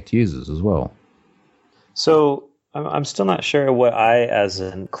to protect users as well. So I'm still not sure what I, as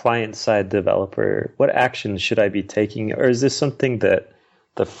a client-side developer, what actions should I be taking? Or is this something that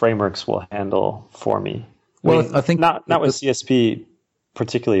the frameworks will handle for me? Well, I think not with CSP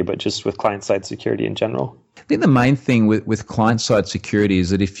particularly, but just with client-side security in general? I think the main thing with client-side security is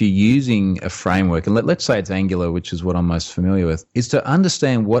that if you're using a framework, and let's say it's Angular, which is what I'm most familiar with, is to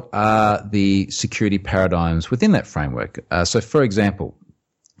understand what are the security paradigms within that framework. So, for example,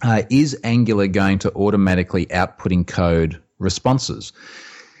 is Angular going to automatically outputting code responses?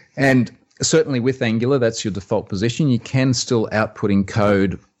 And certainly with Angular, that's your default position. You can still outputting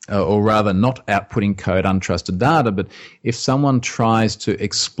code, or rather not outputting code untrusted data, but if someone tries to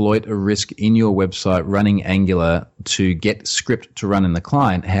exploit a risk in your website running Angular to get script to run in the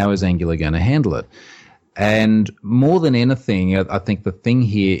client, how is Angular going to handle it? And more than anything, I think the thing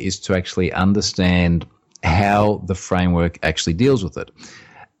here is to actually understand how the framework actually deals with it.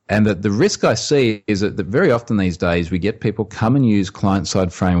 And that the risk I see is that very often these days we get people come and use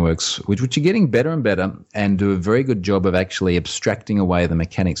client-side frameworks, which are getting better and better and do a very good job of actually abstracting away the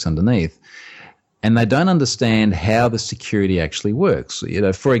mechanics underneath. And they don't understand how the security actually works.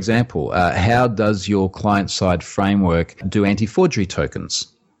 For example, how does your client-side framework do anti-forgery tokens?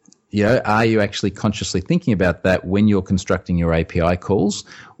 Are you actually consciously thinking about that when you're constructing your API calls?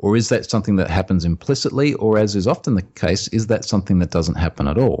 Or is that something that happens implicitly? Or, as is often the case, is that something that doesn't happen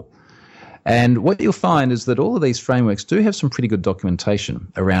at all? And what you'll find is that all of these frameworks do have some pretty good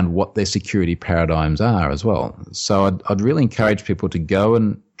documentation around what their security paradigms are as well. So I'd really encourage people to go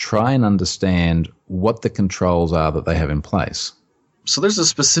and try and understand what the controls are that they have in place. So there's a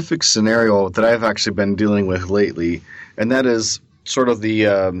specific scenario that I've actually been dealing with lately, and that is sort of the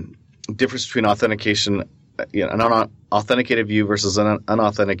difference between authentication, an authenticated view versus an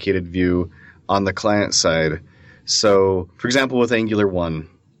unauthenticated view on the client side. So, for example, with Angular 1,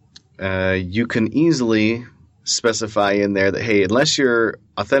 you can easily specify in there that, hey, unless you're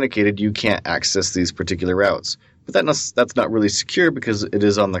authenticated, you can't access these particular routes. But that's not really secure because it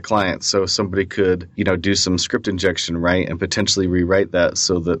is on the client. So somebody could, do some script injection, right, and potentially rewrite that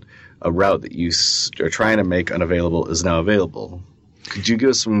so that a route that you are trying to make unavailable is now available. Could you give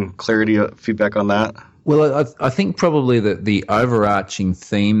us some clarity, feedback on that? Well, I think probably that the overarching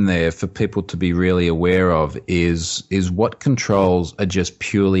theme there for people to be really aware of is what controls are just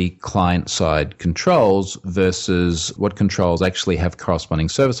purely client-side controls versus what controls actually have corresponding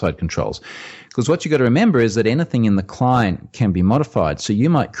server-side controls. Because what you've got to remember is that anything in the client can be modified. So you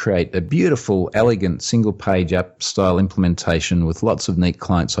might create a beautiful, elegant, single-page app-style implementation with lots of neat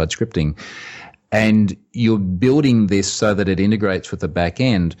client-side scripting, and you're building this so that it integrates with the back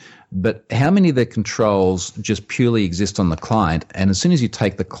end. But how many of the controls just purely exist on the client? And as soon as you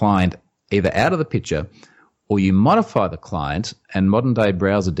take the client either out of the picture or you modify the client, and modern day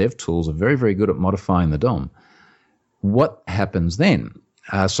browser dev tools are very, very good at modifying the DOM, what happens then?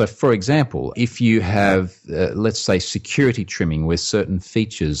 So, for example, if you have, let's say, security trimming where certain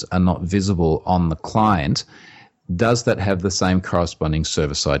features are not visible on the client, does that have the same corresponding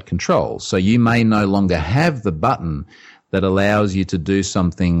server-side control? So you may no longer have the button that allows you to do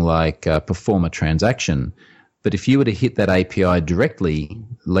something like perform a transaction. But if you were to hit that API directly,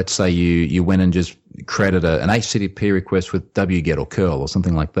 let's say you went and just created an HTTP request with wget or curl or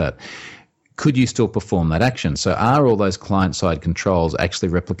something like that, could you still perform that action? So are all those client-side controls actually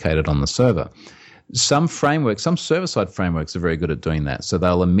replicated on the server? Some frameworks, some server-side frameworks are very good at doing that. So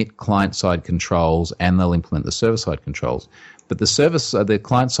they'll emit client-side controls and they'll implement the server-side controls. But the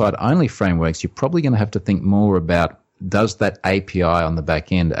client-side only frameworks, you're probably going to have to think more about, does that API on the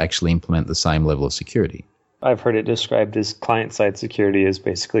back end actually implement the same level of security? I've heard it described as client-side security as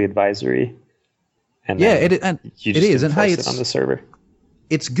basically advisory. And yeah, it is. And hey, it's on the server.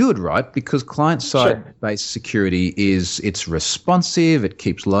 It's good, right? Because client-side-based security it's responsive, it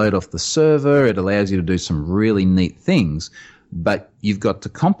keeps load off the server, it allows you to do some really neat things, but you've got to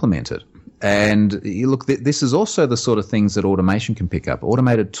complement it. And you look, this is also the sort of things that automation can pick up.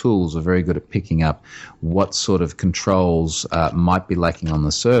 Automated tools are very good at picking up what sort of controls might be lacking on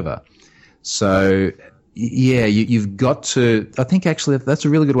the server. So, yeah, you've got to, I think actually that's a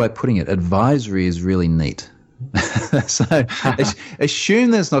really good way of putting it. Advisory is really neat. So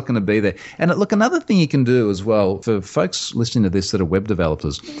assume there's not going to be there. And look, another thing you can do as well, for folks listening to this that are web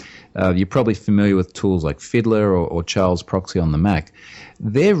developers, you're probably familiar with tools like Fiddler or Charles Proxy on the Mac.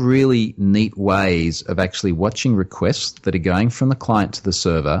 They're really neat ways of actually watching requests that are going from the client to the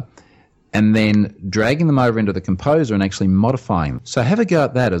server and then dragging them over into the composer and actually modifying them. So have a go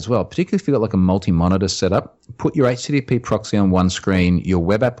at that as well, particularly if you've got like a multi-monitor setup. Put your HTTP proxy on one screen, your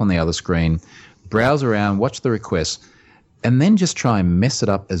web app on the other screen, browse around, watch the requests, and then just try and mess it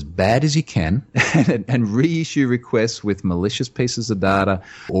up as bad as you can and reissue requests with malicious pieces of data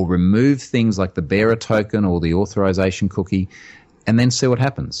or remove things like the bearer token or the authorization cookie and then see what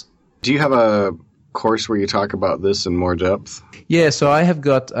happens. Do you have a course where you talk about this in more depth? Yeah, so I have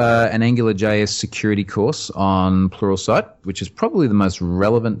got an Angular JS Security course on Pluralsight, which is probably the most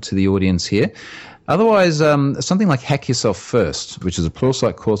relevant to the audience here. Otherwise, something like Hack Yourself First, which is a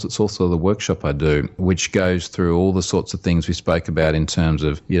Pluralsight course. It's also the workshop I do, which goes through all the sorts of things we spoke about in terms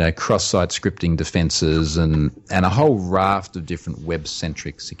of, cross-site scripting defenses and a whole raft of different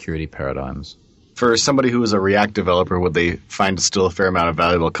web-centric security paradigms. For somebody who is a React developer, would they find still a fair amount of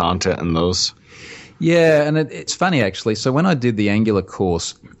valuable content in those? Yeah, and it's funny, actually. So when I did the Angular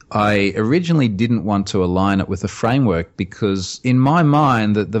course, I originally didn't want to align it with a framework because in my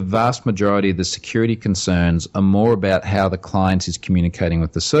mind, the vast majority of the security concerns are more about how the client is communicating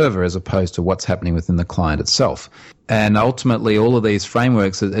with the server as opposed to what's happening within the client itself. And ultimately, all of these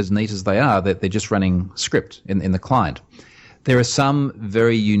frameworks, as neat as they are, they're just running script in the client. There are some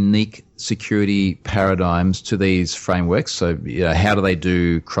very unique security paradigms to these frameworks. So, how do they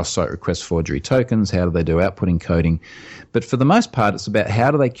do cross-site request forgery tokens? How do they do output encoding? But for the most part, it's about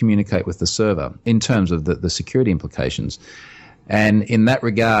how do they communicate with the server in terms of the security implications. And in that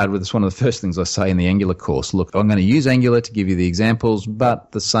regard, it's one of the first things I say in the Angular course. Look, I'm going to use Angular to give you the examples,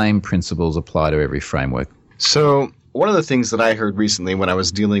 but the same principles apply to every framework. So one of the things that I heard recently when I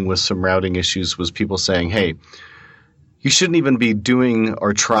was dealing with some routing issues was people saying, hey, you shouldn't even be doing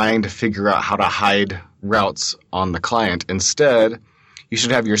or trying to figure out how to hide routes on the client. Instead, you should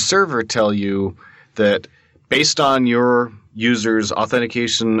have your server tell you that based on your user's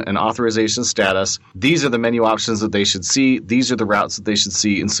authentication and authorization status, these are the menu options that they should see. These are the routes that they should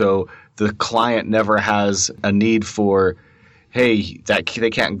see. And so the client never has a need for, hey, that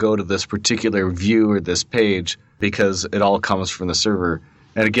they can't go to this particular view or this page because it all comes from the server.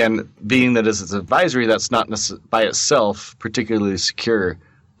 And again, being that as it's advisory, that's not by itself particularly secure.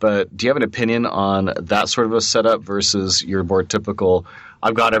 But do you have an opinion on that sort of a setup versus your more typical,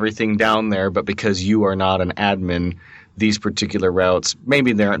 I've got everything down there, but because you are not an admin, these particular routes,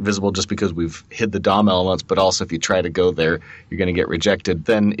 maybe they aren't visible just because we've hid the DOM elements, but also if you try to go there, you're going to get rejected.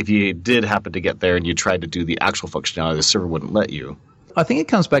 Then if you did happen to get there and you tried to do the actual functionality, the server wouldn't let you. I think it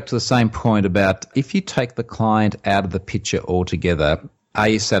comes back to the same point about if you take the client out of the picture altogether, are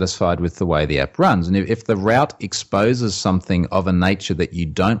you satisfied with the way the app runs? And if the route exposes something of a nature that you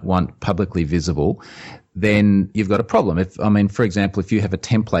don't want publicly visible, then you've got a problem. For example, if you have a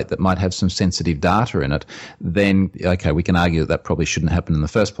template that might have some sensitive data in it, then, okay, we can argue that probably shouldn't happen in the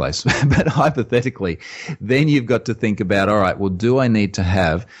first place. But hypothetically, then you've got to think about, all right, well, do I need to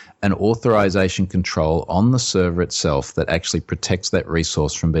have an authorization control on the server itself that actually protects that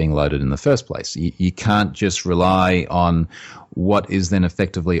resource from being loaded in the first place? You can't just rely on what is then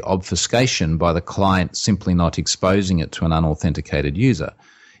effectively obfuscation by the client simply not exposing it to an unauthenticated user.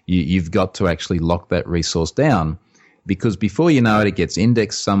 You've got to actually lock that resource down because before you know it, it gets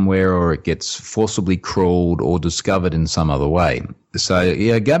indexed somewhere or it gets forcibly crawled or discovered in some other way.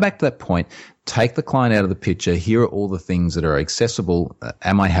 So, go back to that point. Take the client out of the picture. Here are all the things that are accessible.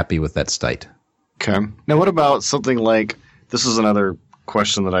 Am I happy with that state? Okay. Now, what about something like, this is another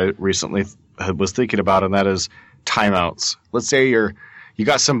question that I recently was thinking about, and that is timeouts. Let's say you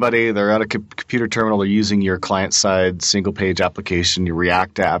got somebody, they're at a computer terminal, they're using your client-side single-page application, your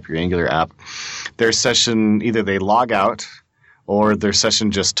React app, your Angular app. Their session, either they log out or their session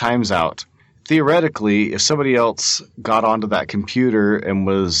just times out. Theoretically, if somebody else got onto that computer and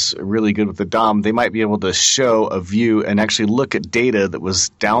was really good with the DOM, they might be able to show a view and actually look at data that was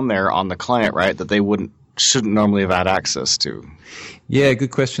down there on the client, right, that they shouldn't normally have had access to. Yeah,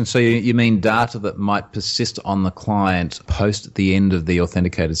 good question. So you mean data that might persist on the client post the end of the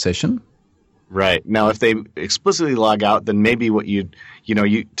authenticated session? Right. Now, if they explicitly log out, then maybe what you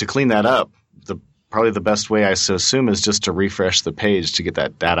to clean that up, probably the best way I assume is just to refresh the page to get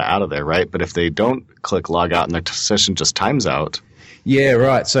that data out of there, right? But if they don't click log out and the session just times out. Yeah,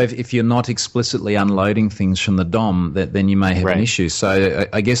 right. So if you're not explicitly unloading things from the DOM, then you may have an issue. So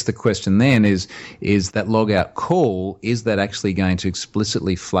I guess the question then is that logout call, is that actually going to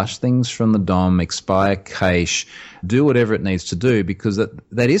explicitly flush things from the DOM, expire cache, do whatever it needs to do? Because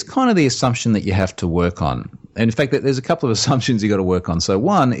that is kind of the assumption that you have to work on. And in fact, there's a couple of assumptions you got to work on. So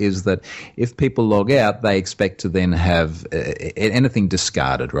one is that if people log out, they expect to then have anything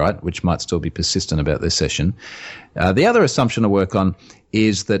discarded, right, which might still be persistent about their session. The other assumption to work on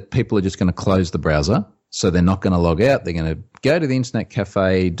is that people are just going to close the browser. So they're not going to log out. They're going to go to the internet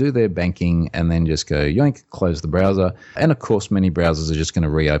cafe, do their banking, and then just go yoink, close the browser. And of course, many browsers are just going to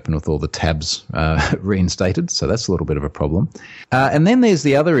reopen with all the tabs reinstated. So that's a little bit of a problem. And then there's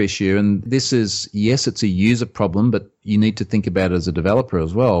the other issue, and this is, yes, it's a user problem, but you need to think about it as a developer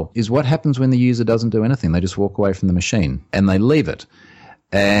as well, is what happens when the user doesn't do anything. They just walk away from the machine and they leave it.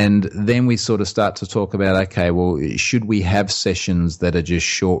 And then we sort of start to talk about, okay, well, should we have sessions that are just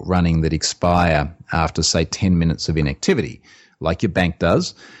short running that expire after, say, 10 minutes of inactivity, like your bank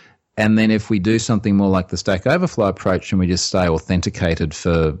does? And then if we do something more like the Stack Overflow approach and we just stay authenticated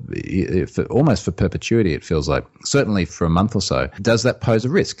for almost for perpetuity, it feels like, certainly for a month or so, does that pose a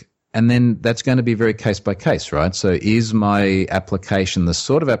risk? And then that's going to be very case by case, right? So is my application the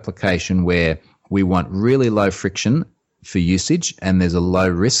sort of application where we want really low friction for usage and there's a low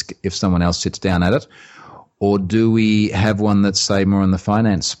risk if someone else sits down at it? Or do we have one that's, say, more in the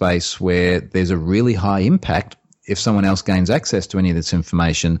finance space where there's a really high impact if someone else gains access to any of this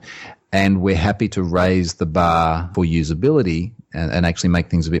information, and we're happy to raise the bar for usability and actually make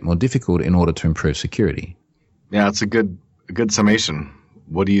things a bit more difficult in order to improve security? Yeah, it's a good summation.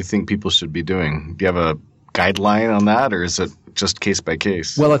 What do you think people should be doing? Do you have a guideline on that, or is it just case by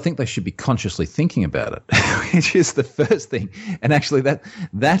case? Well, I think they should be consciously thinking about it, which is the first thing. And actually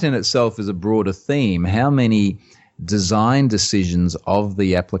that in itself is a broader theme. How many design decisions of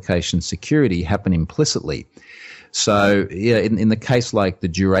the application security happen implicitly? So, yeah, in the case like the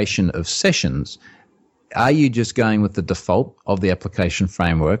duration of sessions, are you just going with the default of the application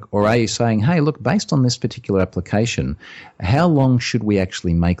framework, or are you saying, hey, look, based on this particular application, how long should we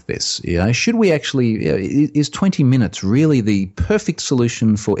actually make this? You know, should we actually, is 20 minutes really the perfect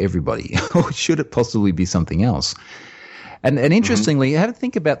solution for everybody, or should it possibly be something else? And interestingly, you have to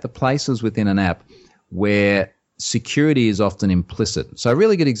think about the places within an app where security is often implicit. So a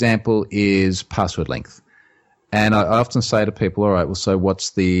really good example is password length. And I often say to people, all right, well, so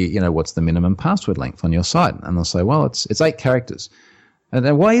what's the minimum password length on your site? And they'll say, well, it's 8 characters. And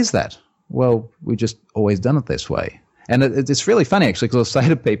then why is that? Well, we've just always done it this way. And it's really funny, actually, because I'll say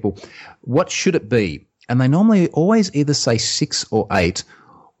to people, what should it be? And they normally always either say 6 or 8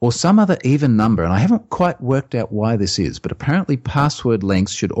 or some other even number. And I haven't quite worked out why this is, but apparently password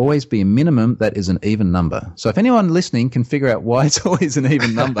lengths should always be a minimum that is an even number. So if anyone listening can figure out why it's always an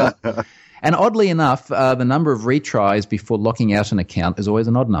even number. And oddly enough, the number of retries before locking out an account is always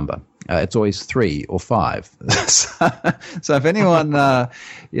an odd number. It's always 3 or 5. So if anyone,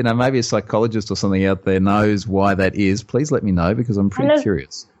 maybe a psychologist or something out there knows why that is, please let me know, because I'm pretty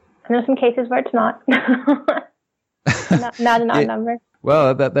curious. I know some cases where it's not. not an odd number.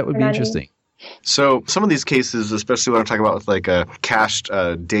 Well, that would be interesting. So some of these cases, especially when I'm talking about with like a cached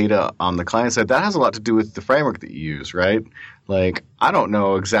data on the client side, that has a lot to do with the framework that you use, right? Like, I don't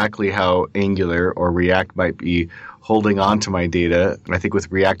know exactly how Angular or React might be holding on to my data. And I think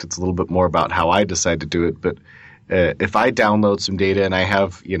with React, it's a little bit more about how I decide to do it. But if I download some data and I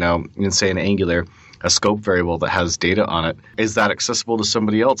have, in say in Angular, a scope variable that has data on it, is that accessible to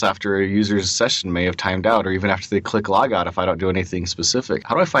somebody else after a user's session may have timed out, or even after they click log out if I don't do anything specific?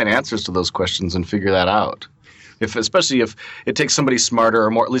 How do I find answers to those questions and figure that out? Especially if it takes somebody smarter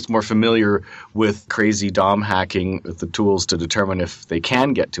or at least more familiar with crazy DOM hacking with the tools to determine if they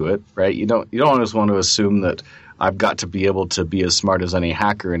can get to it, right? You don't always want to assume that I've got to be able to be as smart as any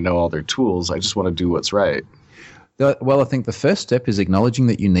hacker and know all their tools. I just want to do what's right. Well, I think the first step is acknowledging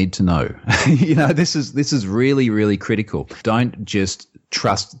that you need to know. This is really, really critical. Don't just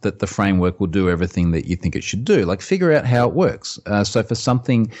trust that the framework will do everything that you think it should do. Like, figure out how it works. So for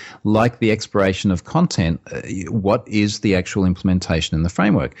something like the expiration of content, what is the actual implementation in the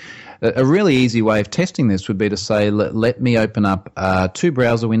framework? A really easy way of testing this would be to say, let me open up 2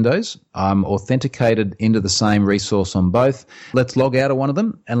 browser windows. I'm authenticated into the same resource on both. Let's log out of one of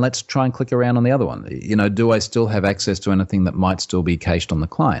them and let's try and click around on the other one. Do I still have access to anything that might still be cached on the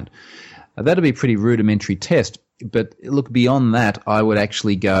client? That'd be a pretty rudimentary test. But look, beyond that, I would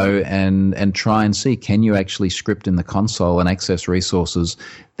actually go and try and see, can you actually script in the console and access resources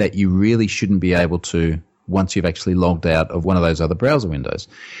that you really shouldn't be able to once you've actually logged out of one of those other browser windows.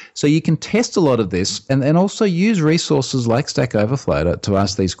 So you can test a lot of this and also use resources like Stack Overflow to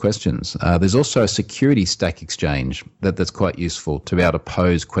ask these questions. There's also a security stack exchange that's quite useful to be able to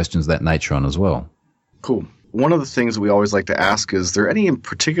pose questions of that nature on as well. Cool. One of the things we always like to ask is there any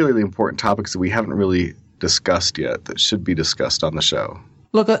particularly important topics that we haven't really discussed yet that should be discussed on the show?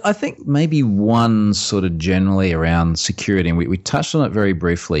 Look, I think maybe one sort of generally around security, and we touched on it very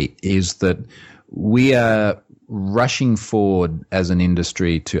briefly, is that we are rushing forward as an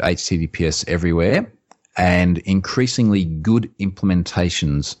industry to HTTPS everywhere and increasingly good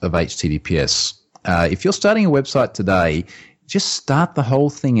implementations of HTTPS. If you're starting a website today, just start the whole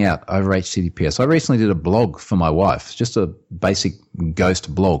thing out over HTTPS. I recently did a blog for my wife, just a basic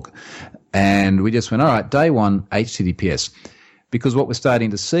ghost blog. And we just went, all right, day 1, HTTPS. Because what we're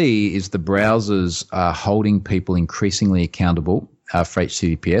starting to see is the browsers are holding people increasingly accountable for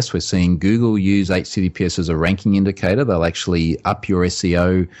HTTPS. We're seeing Google use HTTPS as a ranking indicator. They'll actually up your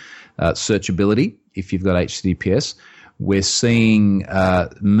SEO searchability if you've got HTTPS. We're seeing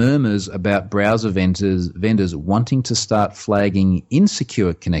murmurs about browser vendors wanting to start flagging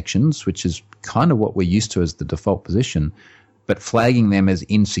insecure connections, which is kind of what we're used to as the default position, but flagging them as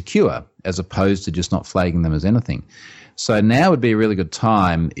insecure as opposed to just not flagging them as anything. So now would be a really good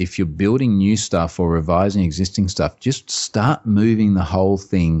time if you're building new stuff or revising existing stuff, just start moving the whole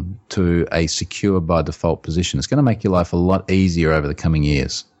thing to a secure by default position. It's going to make your life a lot easier over the coming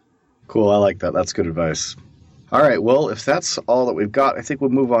years. Cool. I like that. That's good advice. All right. Well, if that's all that we've got, I think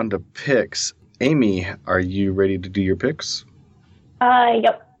we'll move on to picks. Amy, are you ready to do your picks?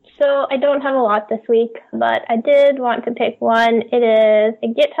 Yep. So I don't have a lot this week, but I did want to pick one. It is a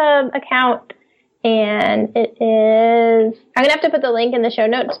GitHub account, and it is, I'm going to have to put the link in the show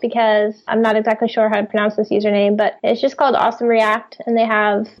notes because I'm not exactly sure how to pronounce this username, but it's just called Awesome React, and they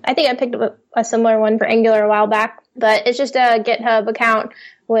have, I think I picked up a similar one for Angular a while back, but it's just a GitHub account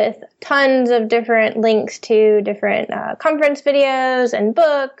with tons of different links to different conference videos and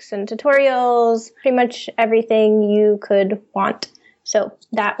books and tutorials, pretty much everything you could want. So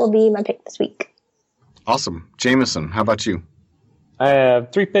that will be my pick this week. Awesome. Jameson, how about you? I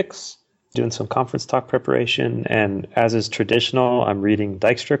have 3 picks, doing some conference talk preparation, and as is traditional, I'm reading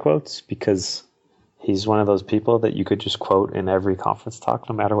Dijkstra quotes because he's one of those people that you could just quote in every conference talk,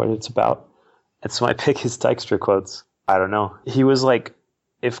 no matter what it's about. And so my pick is Dijkstra quotes. I don't know. He was like,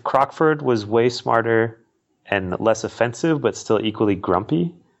 if Crockford was way smarter and less offensive, but still equally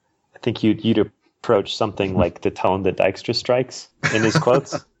grumpy, I think you'd approach something like the tone that Dijkstra strikes in his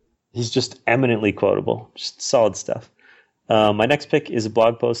quotes. He's just eminently quotable, just solid stuff. My next pick is a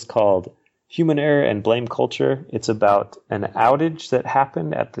blog post called Human Error and Blame Culture. It's about an outage that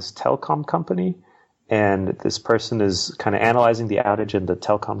happened at this telecom company, and this person is kind of analyzing the outage and the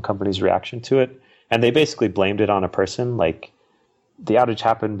telecom company's reaction to it. And they basically blamed it on a person, like the outage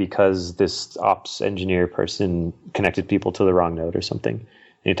happened because this ops engineer person connected people to the wrong node or something.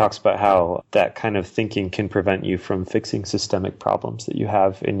 And he talks about how that kind of thinking can prevent you from fixing systemic problems that you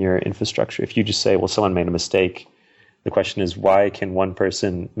have in your infrastructure. If you just say, well, someone made a mistake, the question is, why can one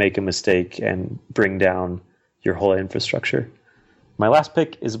person make a mistake and bring down your whole infrastructure? My last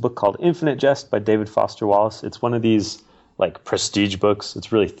pick is a book called Infinite Jest by David Foster Wallace. It's one of these like prestige books.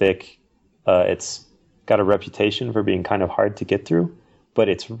 It's really thick. It's got a reputation for being kind of hard to get through, but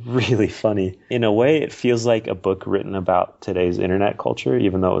it's really funny. In a way, it feels like a book written about today's internet culture,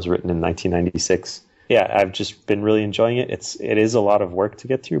 even though it was written in 1996. Yeah, I've just been really enjoying it. It is a lot of work to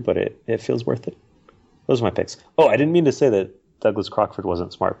get through, but it feels worth it. Those are my picks. Oh, I didn't mean to say that Douglas Crockford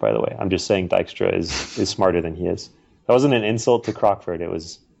wasn't smart, by the way. I'm just saying Dijkstra is smarter than he is. That wasn't an insult to Crockford. It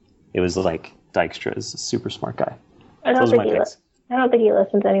was like Dijkstra is a super smart guy. Those are my picks. I don't think he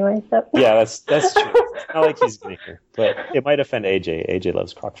listens anyway. So yeah, that's true. It's not like he's going to hear, but it might offend AJ. AJ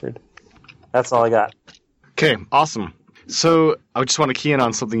loves Crockford. That's all I got. Okay, awesome. So I just want to key in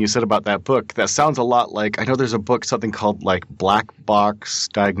on something you said about that book. That sounds a lot like, I know there's a book, something called like Black Box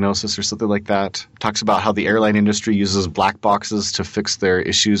Diagnosis or something like that. It talks about how the airline industry uses black boxes to fix their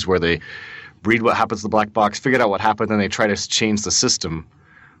issues, where they read what happens to the black box, figure out what happened, then they try to change the system,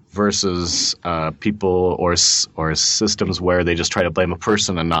 versus people or systems where they just try to blame a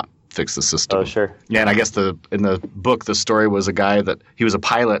person and not fix the system. Oh, sure. Yeah, and I guess in the book, the story was a guy that he was a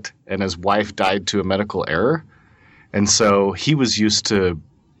pilot and his wife died to a medical error. And so he was used to,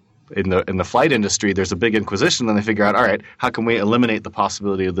 in the flight industry, there's a big inquisition, and they figure out, all right, how can we eliminate the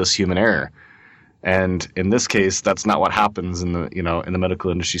possibility of this human error? And in this case, that's not what happens in the medical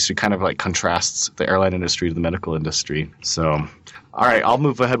industry. So it kind of like contrasts the airline industry to the medical industry. So, all right, I'll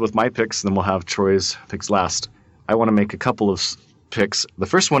move ahead with my picks, and then we'll have Troy's picks last. I want to make a couple of picks. The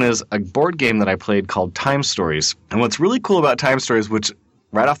first one is a board game that I played called Time Stories. And what's really cool about Time Stories, which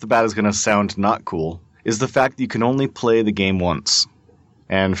right off the bat is going to sound not cool, is the fact that you can only play the game once.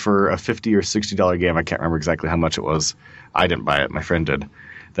 And for a $50 or $60 game, I can't remember exactly how much it was. I didn't buy it. My friend did.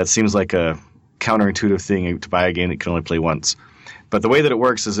 That seems like a counterintuitive thing to buy a game that you can only play once. But the way that it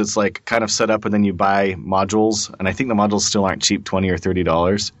works is it's like kind of set up, and then you buy modules. And I think the modules still aren't cheap, $20 or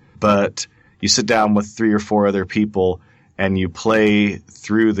 $30. But you sit down with 3 or 4 other people, and you play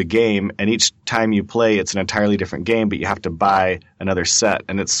through the game, and each time you play, it's an entirely different game, but you have to buy another set.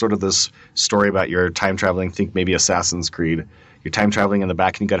 And it's sort of this story about your time traveling, think maybe Assassin's Creed. You're time traveling in the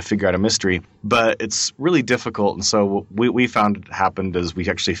back, and you got to figure out a mystery. But it's really difficult, and so we found it happened is we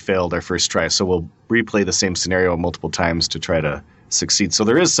actually failed our first try. So we'll replay the same scenario multiple times to try to succeed. So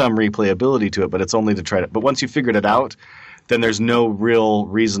there is some replayability to it, but it's only to try to – but once you figured it out, then there's no real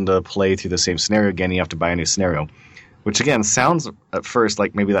reason to play through the same scenario again. You have to buy a new scenario. which again sounds at first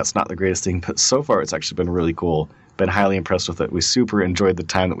like maybe that's not the greatest thing, but so far it's actually been really cool. Been highly impressed with it. We super enjoyed the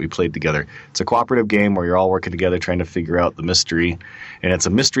time that we played together. It's a cooperative game where you're all working together trying to figure out the mystery, and it's a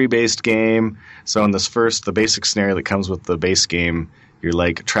mystery-based game. So in the basic scenario that comes with the base game, you're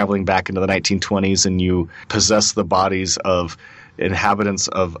like traveling back into the 1920s and you possess the bodies of inhabitants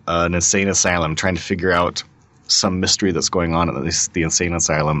of an insane asylum, trying to figure out some mystery that's going on in the insane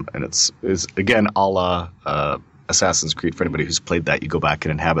asylum. And it's again a la Assassin's Creed. For anybody who's played that, you go back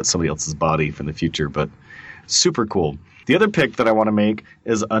and inhabit somebody else's body from the future, but super cool. The other pick that I want to make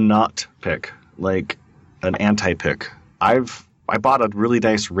is a not pick, like an anti-pick. I bought a really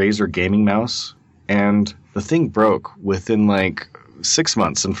nice Razer gaming mouse, and the thing broke within like 6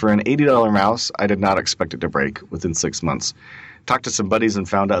 months. And for an $80 mouse, I did not expect it to break within 6 months. Talked to some buddies and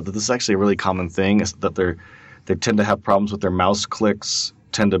found out that this is actually a really common thing, is that they tend to have problems with their mouse clicks,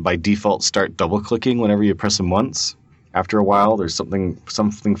 tend to by default start double clicking whenever you press them once. After a while, there's something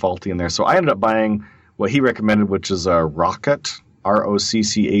faulty in there. So I ended up buying what he recommended, which is a Rocket,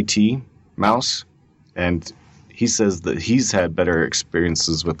 ROCCAT mouse. And he says that he's had better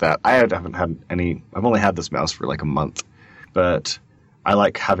experiences with that. I haven't had any. I've only had this mouse for like a month. But I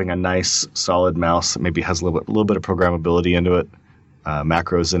like having a nice, solid mouse that maybe has a little bit of programmability into it,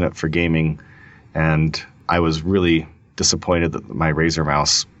 macros in it for gaming. And I was really disappointed that my Razer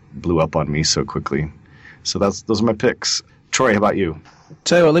mouse blew up on me so quickly. So those are my picks. Troy, how about you?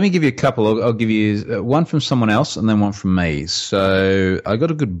 Tell you what, let me give you a couple. I'll give you one from someone else and then one from me. So I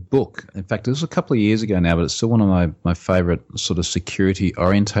got a good book. In fact, it was a couple of years ago now, but it's still one of my favorite sort of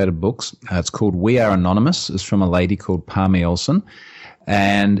security-orientated books. It's called We Are Anonymous. It's from a lady called Palmy Olson.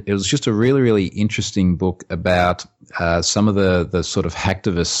 And it was just a really, really interesting book about some of the sort of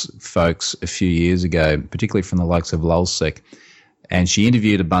hacktivist folks a few years ago, particularly from the likes of Lulzsec. And she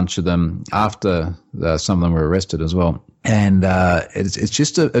interviewed a bunch of them after some of them were arrested as well. And it's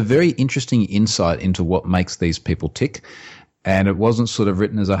just a very interesting insight into what makes these people tick. And it wasn't sort of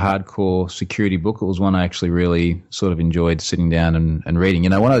written as a hardcore security book. It was one I actually really sort of enjoyed sitting down and reading. You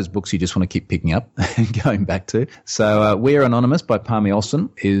know, one of those books you just want to keep picking up and going back to. So We're Anonymous by Palmy Olson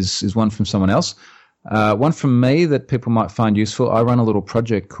is one from someone else. One from me that people might find useful. I run a little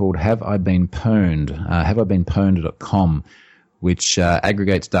project called Have I Been Pwned, haveibeenpwned.com, which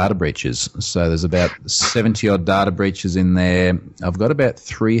aggregates data breaches. So there's about 70-odd data breaches in there. I've got about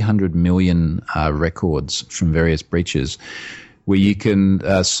 300 million records from various breaches where you can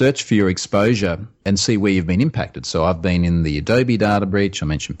search for your exposure and see where you've been impacted. So I've been in the Adobe data breach. I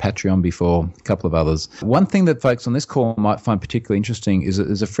mentioned Patreon before, a couple of others. One thing that folks on this call might find particularly interesting is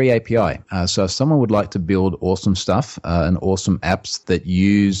a free API. So if someone would like to build awesome stuff and awesome apps that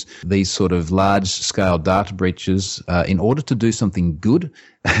use these sort of large-scale data breaches in order to do something good,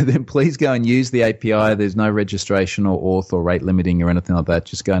 then please go and use the API. There's no registration or auth or rate limiting or anything like that.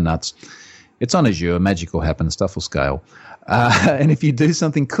 Just go nuts. It's on Azure. Magic will happen. Stuff will scale. And if you do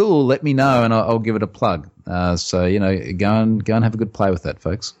something cool, let me know and I'll give it a plug. So, you know, go and have a good play with that,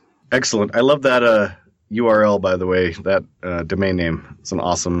 folks. Excellent. I love that URL, by the way, that domain name. It's an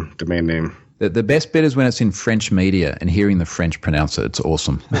awesome domain name. The best bit is when it's in French media and hearing the French pronounce it. It's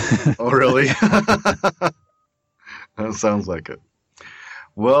awesome. Oh, really? That sounds like it.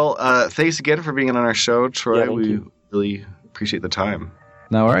 Well, thanks again for being on our show, Troy. We really appreciate the time.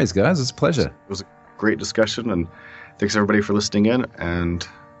 No worries, guys. It's a pleasure. It was a great discussion, and thanks everybody for listening in, and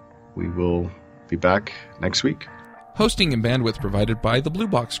we will be back next week. Hosting and bandwidth provided by the Blue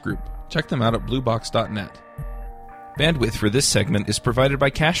Box Group. Check them out at bluebox.net. Bandwidth for this segment is provided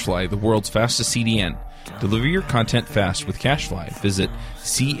by CacheFly, the world's fastest CDN. Deliver your content fast with CacheFly. Visit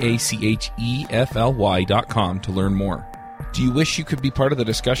CACHEFLY.com to learn more. Do you wish you could be part of the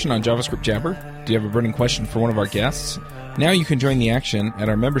discussion on JavaScript Jabber? Do you have a burning question for one of our guests? Now you can join the action at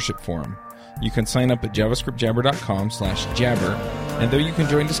our membership forum. You can sign up at javascriptjabber.com/jabber, and there you can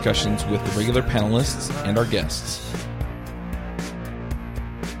join discussions with the regular panelists and our guests.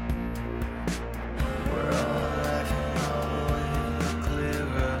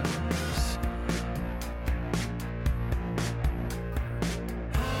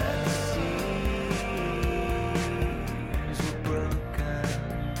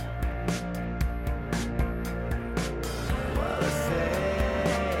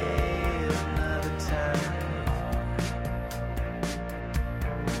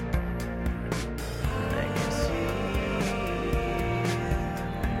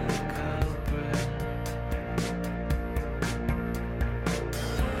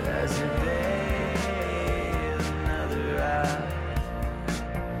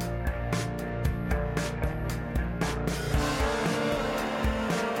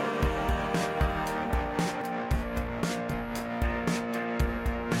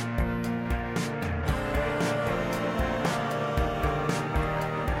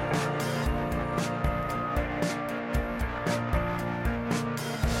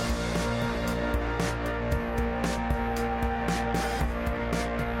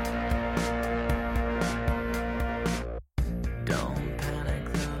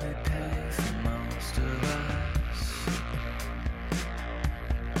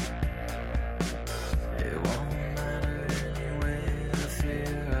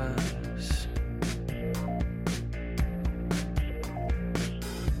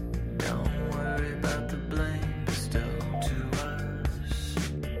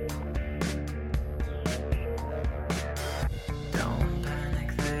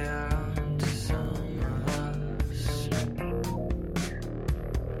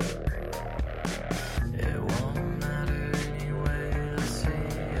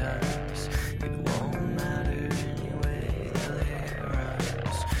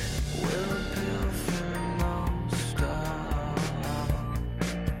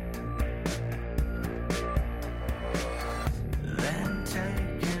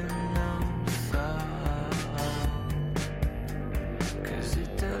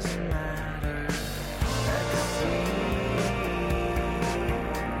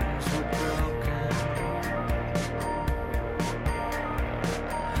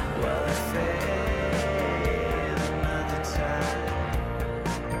 Well,